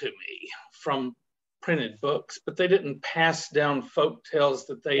read to me from printed books, but they didn't pass down folk tales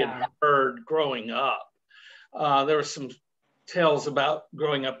that they had heard growing up. There were some tales about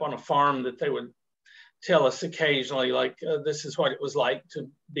growing up on a farm that they would tell us occasionally, like this is what it was like to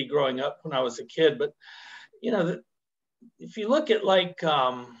be growing up when I was a kid. But, you know, if you look at like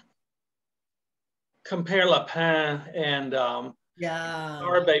Compare Lapin and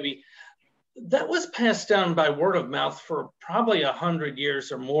Our Baby, that was passed down by word of mouth for probably 100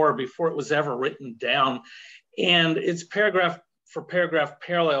 years or more before it was ever written down. And it's paragraph for paragraph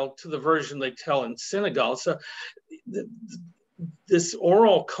parallel to the version they tell in Senegal. So this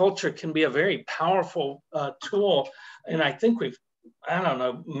oral culture can be a very powerful tool. And I think I don't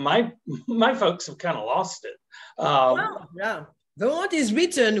know, my folks have kind of lost it. The moment is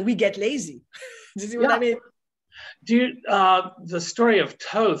written, we get lazy. Do you see what I mean? The story of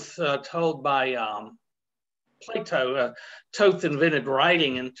Thoth, told by Plato. Thoth invented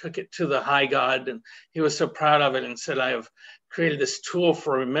writing and took it to the high god, and he was so proud of it and said, I have created this tool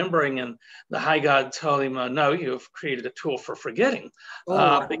for remembering. And the high god told him, no, you have created a tool for forgetting.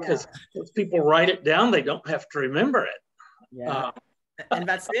 Because if people write it down, they don't have to remember it. And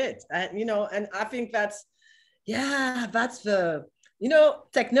that's it. And, you know, and I think that's the, you know,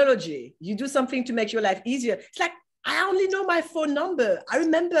 technology. You do something to make your life easier. It's like, I only know my phone number. I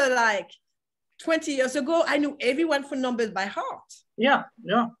remember like 20 years ago, I knew everyone's phone numbers by heart. Yeah.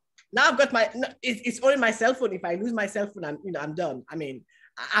 Now I've got it's all in my cell phone. If I lose my cell phone, I'm done. I mean,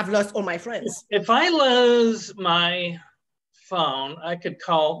 I've lost all my friends. If I lose my phone, I could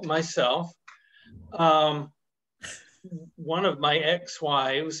call myself. One of my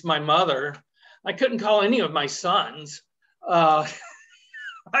ex-wives, my mother, I couldn't call any of my sons.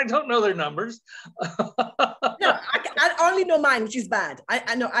 I don't know their numbers. No, I only know mine, which is bad.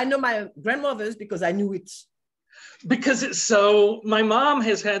 I know my grandmother's because I knew it. Because my mom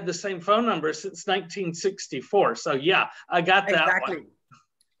has had the same phone number since 1964. So yeah, I got that one.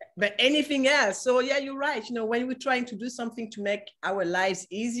 But anything else? So yeah, you're right. You know, when we're trying to do something to make our lives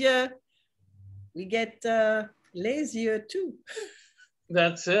easier, we get lazier too.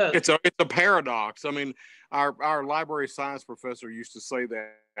 That's it. It's a paradox. I mean, our library science professor used to say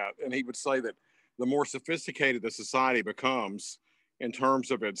that, and he would say that the more sophisticated the society becomes in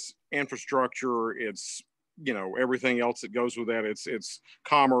terms of its infrastructure, its, you know, everything else that goes with that, its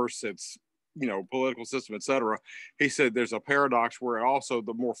commerce, its, you know, political system, etc. He said there's a paradox where also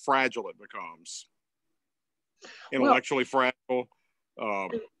the more fragile it becomes, intellectually fragile,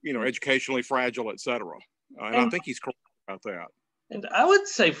 you know, educationally fragile, etc. And I think he's correct about that. And I would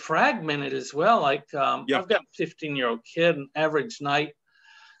say fragmented as well. Like I've got a 15-year-old kid, and average night,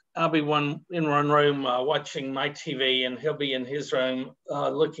 I'll be in one room watching my TV, and he'll be in his room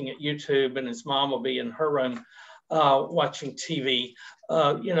looking at YouTube, and his mom will be in her room watching TV.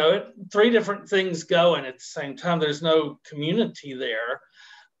 You know, 3 different things going at the same time. There's no community there.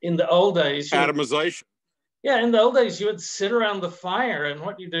 In the old days, atomization. In the old days, you would sit around the fire, and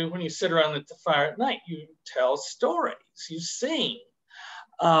what you do when you sit around at the fire at night, you tell stories, you sing.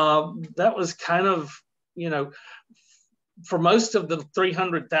 That was kind of, you know, for most of the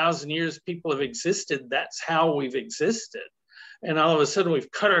 300,000 years people have existed, that's how we've existed. And all of a sudden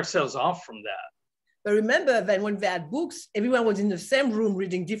we've cut ourselves off from that. But remember that when they had books, everyone was in the same room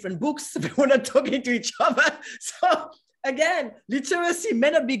reading different books. They were not talking to each other. So again, literacy may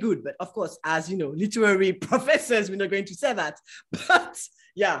not be good, but of course, as you know, literary professors, we're not going to say that. But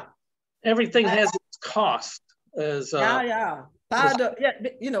yeah. Everything has its cost. Yeah.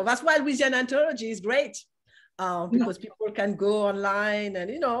 That's why Louisiana Anthology is great. Because people can go online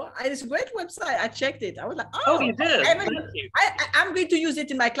and, it's a great website. I checked it. I was like, you did. I'm going to use it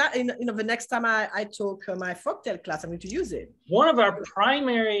in my class. The next time I talk my folktale class, I'm going to use it. One of our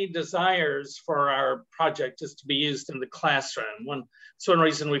primary desires for our project is to be used in the classroom. It's one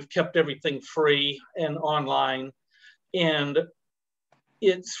reason we've kept everything free and online. And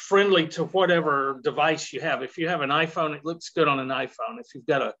it's friendly to whatever device you have. If you have an iPhone, it looks good on an iPhone. If you've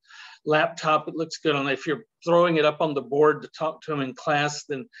got a laptop, it looks good on it. If you're throwing it up on the board to talk to them in class,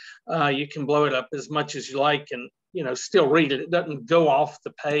 then you can blow it up as much as you like and, still read it. It doesn't go off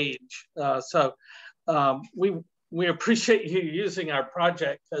the page. So we appreciate you using our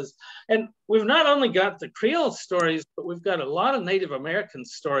project and we've not only got the Creole stories, but we've got a lot of Native American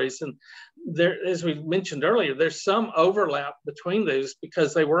stories. And there, as we mentioned earlier, there's some overlap between those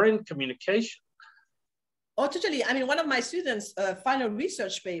because they were in communication. Oh, totally. I mean, one of my students' final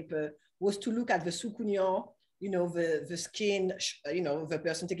research paper was to look at the sukunyon, the skin, the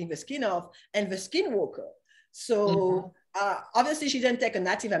person taking the skin off, and the skinwalker. So obviously she didn't take a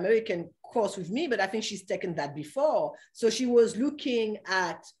Native American course with me, but I think she's taken that before. So she was looking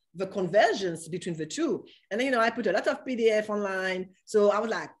at the convergence between the two. And then, I put a lot of PDF online. So I was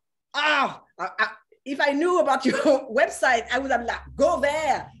like, if I knew about your website, I would have like, go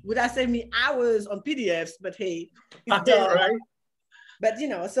there. Would have saved me hours on PDFs, but hey, it's done. Right. But,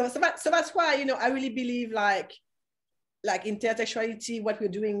 so that's why, I really believe like intertextuality, what we're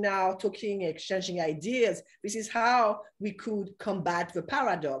doing now, talking, exchanging ideas, this is how we could combat the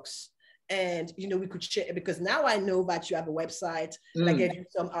paradox. And, we could share, because now I know that you have a website, and I gave you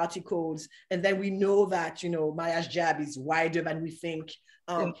some articles, and then we know that, Maya's job is wider than we think.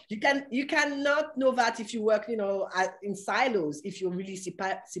 You cannot know that if you work, in silos, if you're really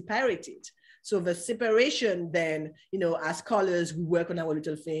separated. So the separation then, as scholars, we work on our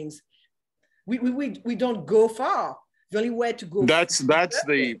little things. We don't go far. The only way to go. That's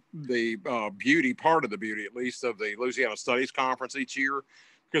the beauty, part of the beauty, at least, of the Louisiana Studies Conference each year,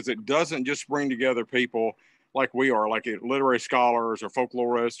 because it doesn't just bring together people like we are, like literary scholars or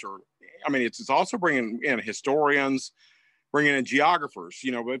folklorists, it's also bringing in historians, bringing in geographers.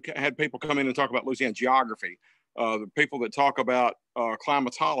 We've had people come in and talk about Louisiana geography, the people that talk about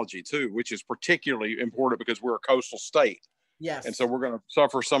climatology too, which is particularly important because we're a coastal state. Yes. And so we're going to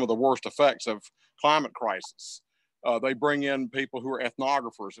suffer some of the worst effects of climate crisis. They bring in people who are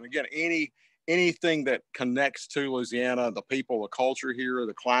ethnographers. And again, anything that connects to Louisiana, the people, the culture here,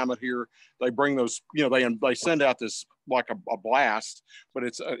 the climate here, they bring those, they send out this like a blast, but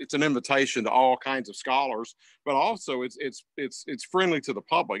it's an invitation to all kinds of scholars, but also it's friendly to the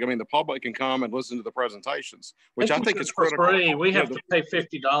public. I mean, the public can come and listen to the presentations, which I think is critical. Free. We have to pay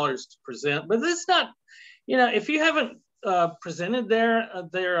 $50 to present, but it's not, if you haven't presented there,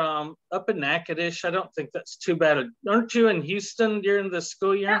 they're up in Natchitoches. I don't think that's too bad. Aren't you in Houston during the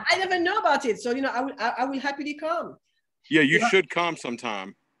school year? Yeah, I never know about it, so I will happily come. Yeah, you should come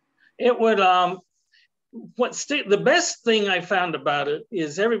sometime. It would. The best thing I found about it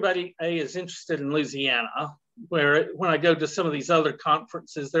is everybody is interested in Louisiana. Where when I go to some of these other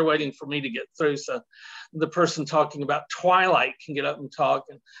conferences, they're waiting for me to get through, so the person talking about Twilight can get up and talk.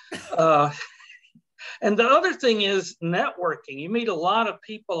 And the other thing is networking. You meet a lot of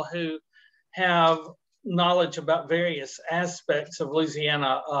people who have knowledge about various aspects of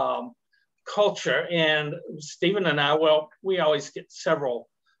Louisiana culture. And Stephen and I, we always get several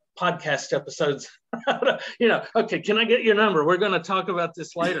podcast episodes. Okay, can I get your number? We're going to talk about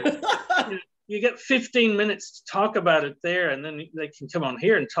this later. You get 15 minutes to talk about it there, and then they can come on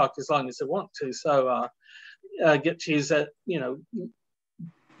here and talk as long as they want to. So get to use that,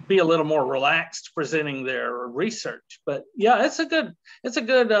 be a little more relaxed presenting their research. But yeah, it's a good,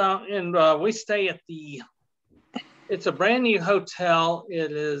 and we stay at it's a brand new hotel.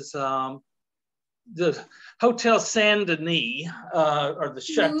 It is the Hotel Saint Denis, or the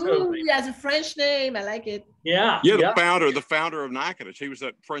Chateau. Ooh, yeah, it's a French name. I like it. Yeah. The founder of Natchitoches. He was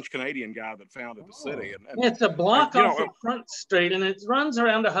that French-Canadian guy that founded the city. And it's a block off of Front Street, and it runs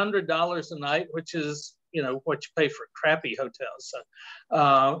around $100 a night, which is, what you pay for crappy hotels. So,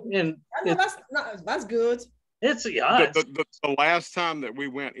 that's good. Yeah. The last time that we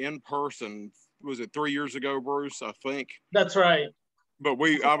went in person, was it 3 years ago, Bruce? I think. That's right. But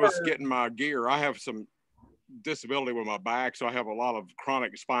I was getting my gear. I have some disability with my back, so I have a lot of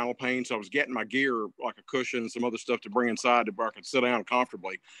chronic spinal pain. So I was getting my gear, like a cushion, some other stuff to bring inside to where I could sit down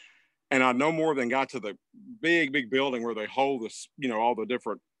comfortably. And I no more than got to the big building where they hold this, all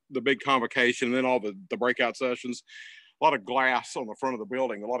the big convocation, and then all the breakout sessions. A lot of glass on the front of the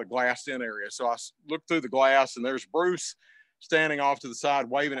building, a lot of glassed in area. So I looked through the glass, and there's Bruce standing off to the side,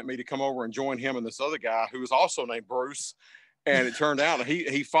 waving at me to come over and join him and this other guy who was also named Bruce. And it turned out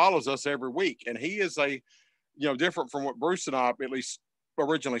he follows us every week, and he is different from what Bruce and I at least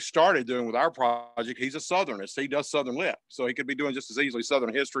originally started doing with our project. He's a Southernist. He does Southern Lit, so he could be doing just as easily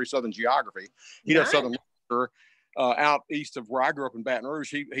Southern history, Southern geography. He does Southern literature out east of where I grew up in Baton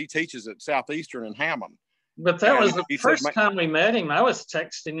Rouge. He teaches at Southeastern in Hammond. But that was the first time we met him. I was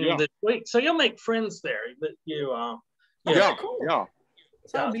texting him this week, so you'll make friends there. That Cool.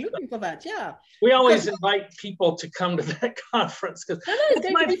 So I'll be looking for that. Yeah. We always invite people to come to that conference because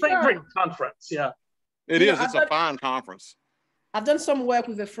it's my favorite conference. Yeah. It is. It's a fine conference. I've done some work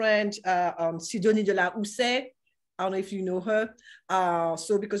with a friend, Sidonie de la Houssaye. I don't know if you know her.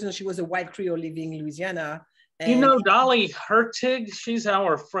 So because she was a white Creole living in Louisiana. And Dolly Hertig? She's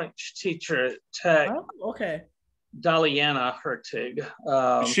our French teacher at Tech. Oh, okay. Dollyana Hertig.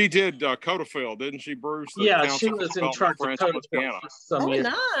 She did Codafil, didn't she, Bruce? She was in charge of Codafil.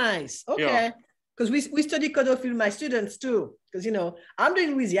 Nice. Okay. Because we study Codafil with my students too. Because, I'm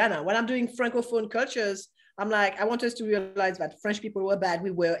doing Louisiana. When I'm doing Francophone cultures, I'm like, I want us to realize that French people were bad.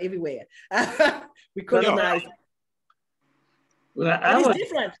 We were everywhere. We colonized. It's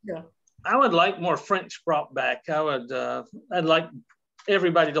different. I would like more French brought back. I'd like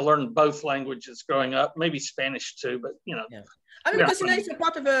everybody to learn both languages growing up, maybe Spanish too, but because it's a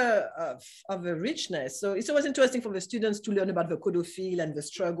part of a richness. So it's always interesting for the students to learn about the Codafil and the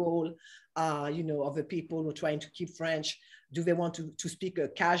struggle, of the people who are trying to keep French. Do they want to speak a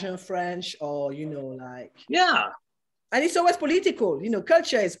Cajun French or, Yeah. And it's always political.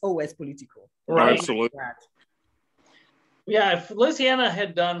 Culture is always political. Right. Absolutely. Yeah, if Louisiana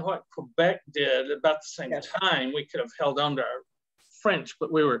had done what Quebec did about the same time, we could have held on to our French,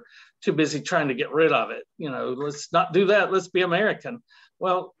 but we were too busy trying to get rid of it. Let's not do that. Let's be American.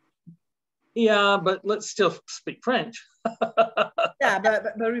 Well, yeah, but let's still speak French. Yeah,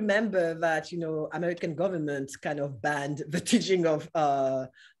 but remember that, American government kind of banned the teaching of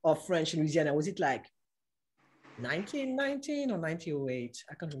French in Louisiana. Was it like 1919 or 1908?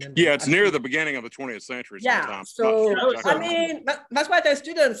 I can't remember. Yeah, it's near the beginning of the 20th century. Yeah, so that's why the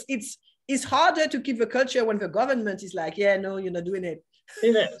students, it's harder to keep the culture when the government is like, yeah, no, you're not doing it.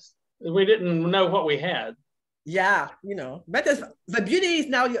 It is. We didn't know what we had. Yeah, but the beauty is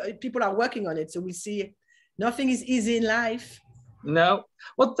now people are working on it. So we see nothing is easy in life. No.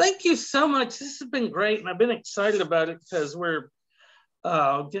 Well, thank you so much. This has been great. And I've been excited about it because we're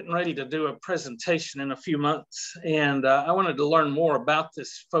getting ready to do a presentation in a few months. And I wanted to learn more about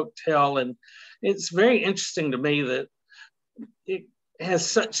this folktale. And it's very interesting to me that it has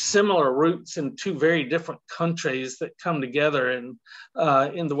such similar roots in two very different countries that come together in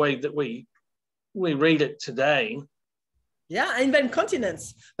the way that we read it today. Yeah, and then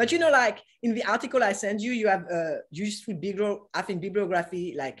continents. But like in the article I sent you, you have useful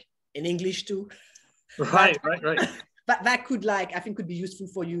bibliography like in English too. Right. But that could could be useful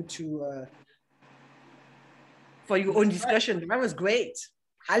for you to for your own discussion. That was great.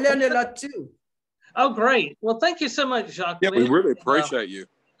 I learned a lot too. Oh, great. Well, thank you so much, Jaqueline. Yeah, we really appreciate you.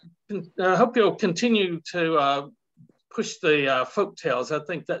 I hope you'll continue to push the folk tales. I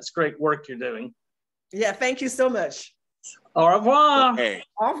think that's great work you're doing. Yeah, thank you so much. Au revoir. Okay.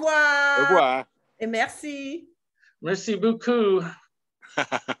 Au revoir. Au revoir. Et merci. Merci beaucoup.